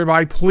remind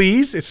everybody,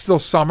 please, it's still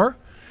summer.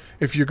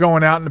 If you're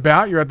going out and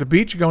about, you're at the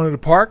beach, you're going to the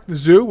park, the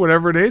zoo,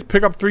 whatever it is,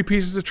 pick up 3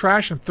 pieces of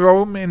trash and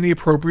throw them in the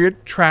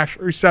appropriate trash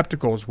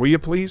receptacles, will you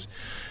please?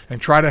 And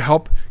try to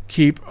help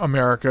keep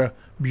America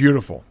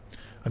beautiful.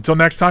 Until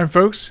next time,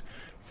 folks,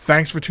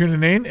 thanks for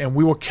tuning in, and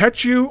we will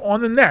catch you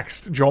on the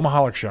next Joel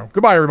Michalec Show.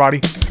 Goodbye,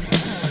 everybody.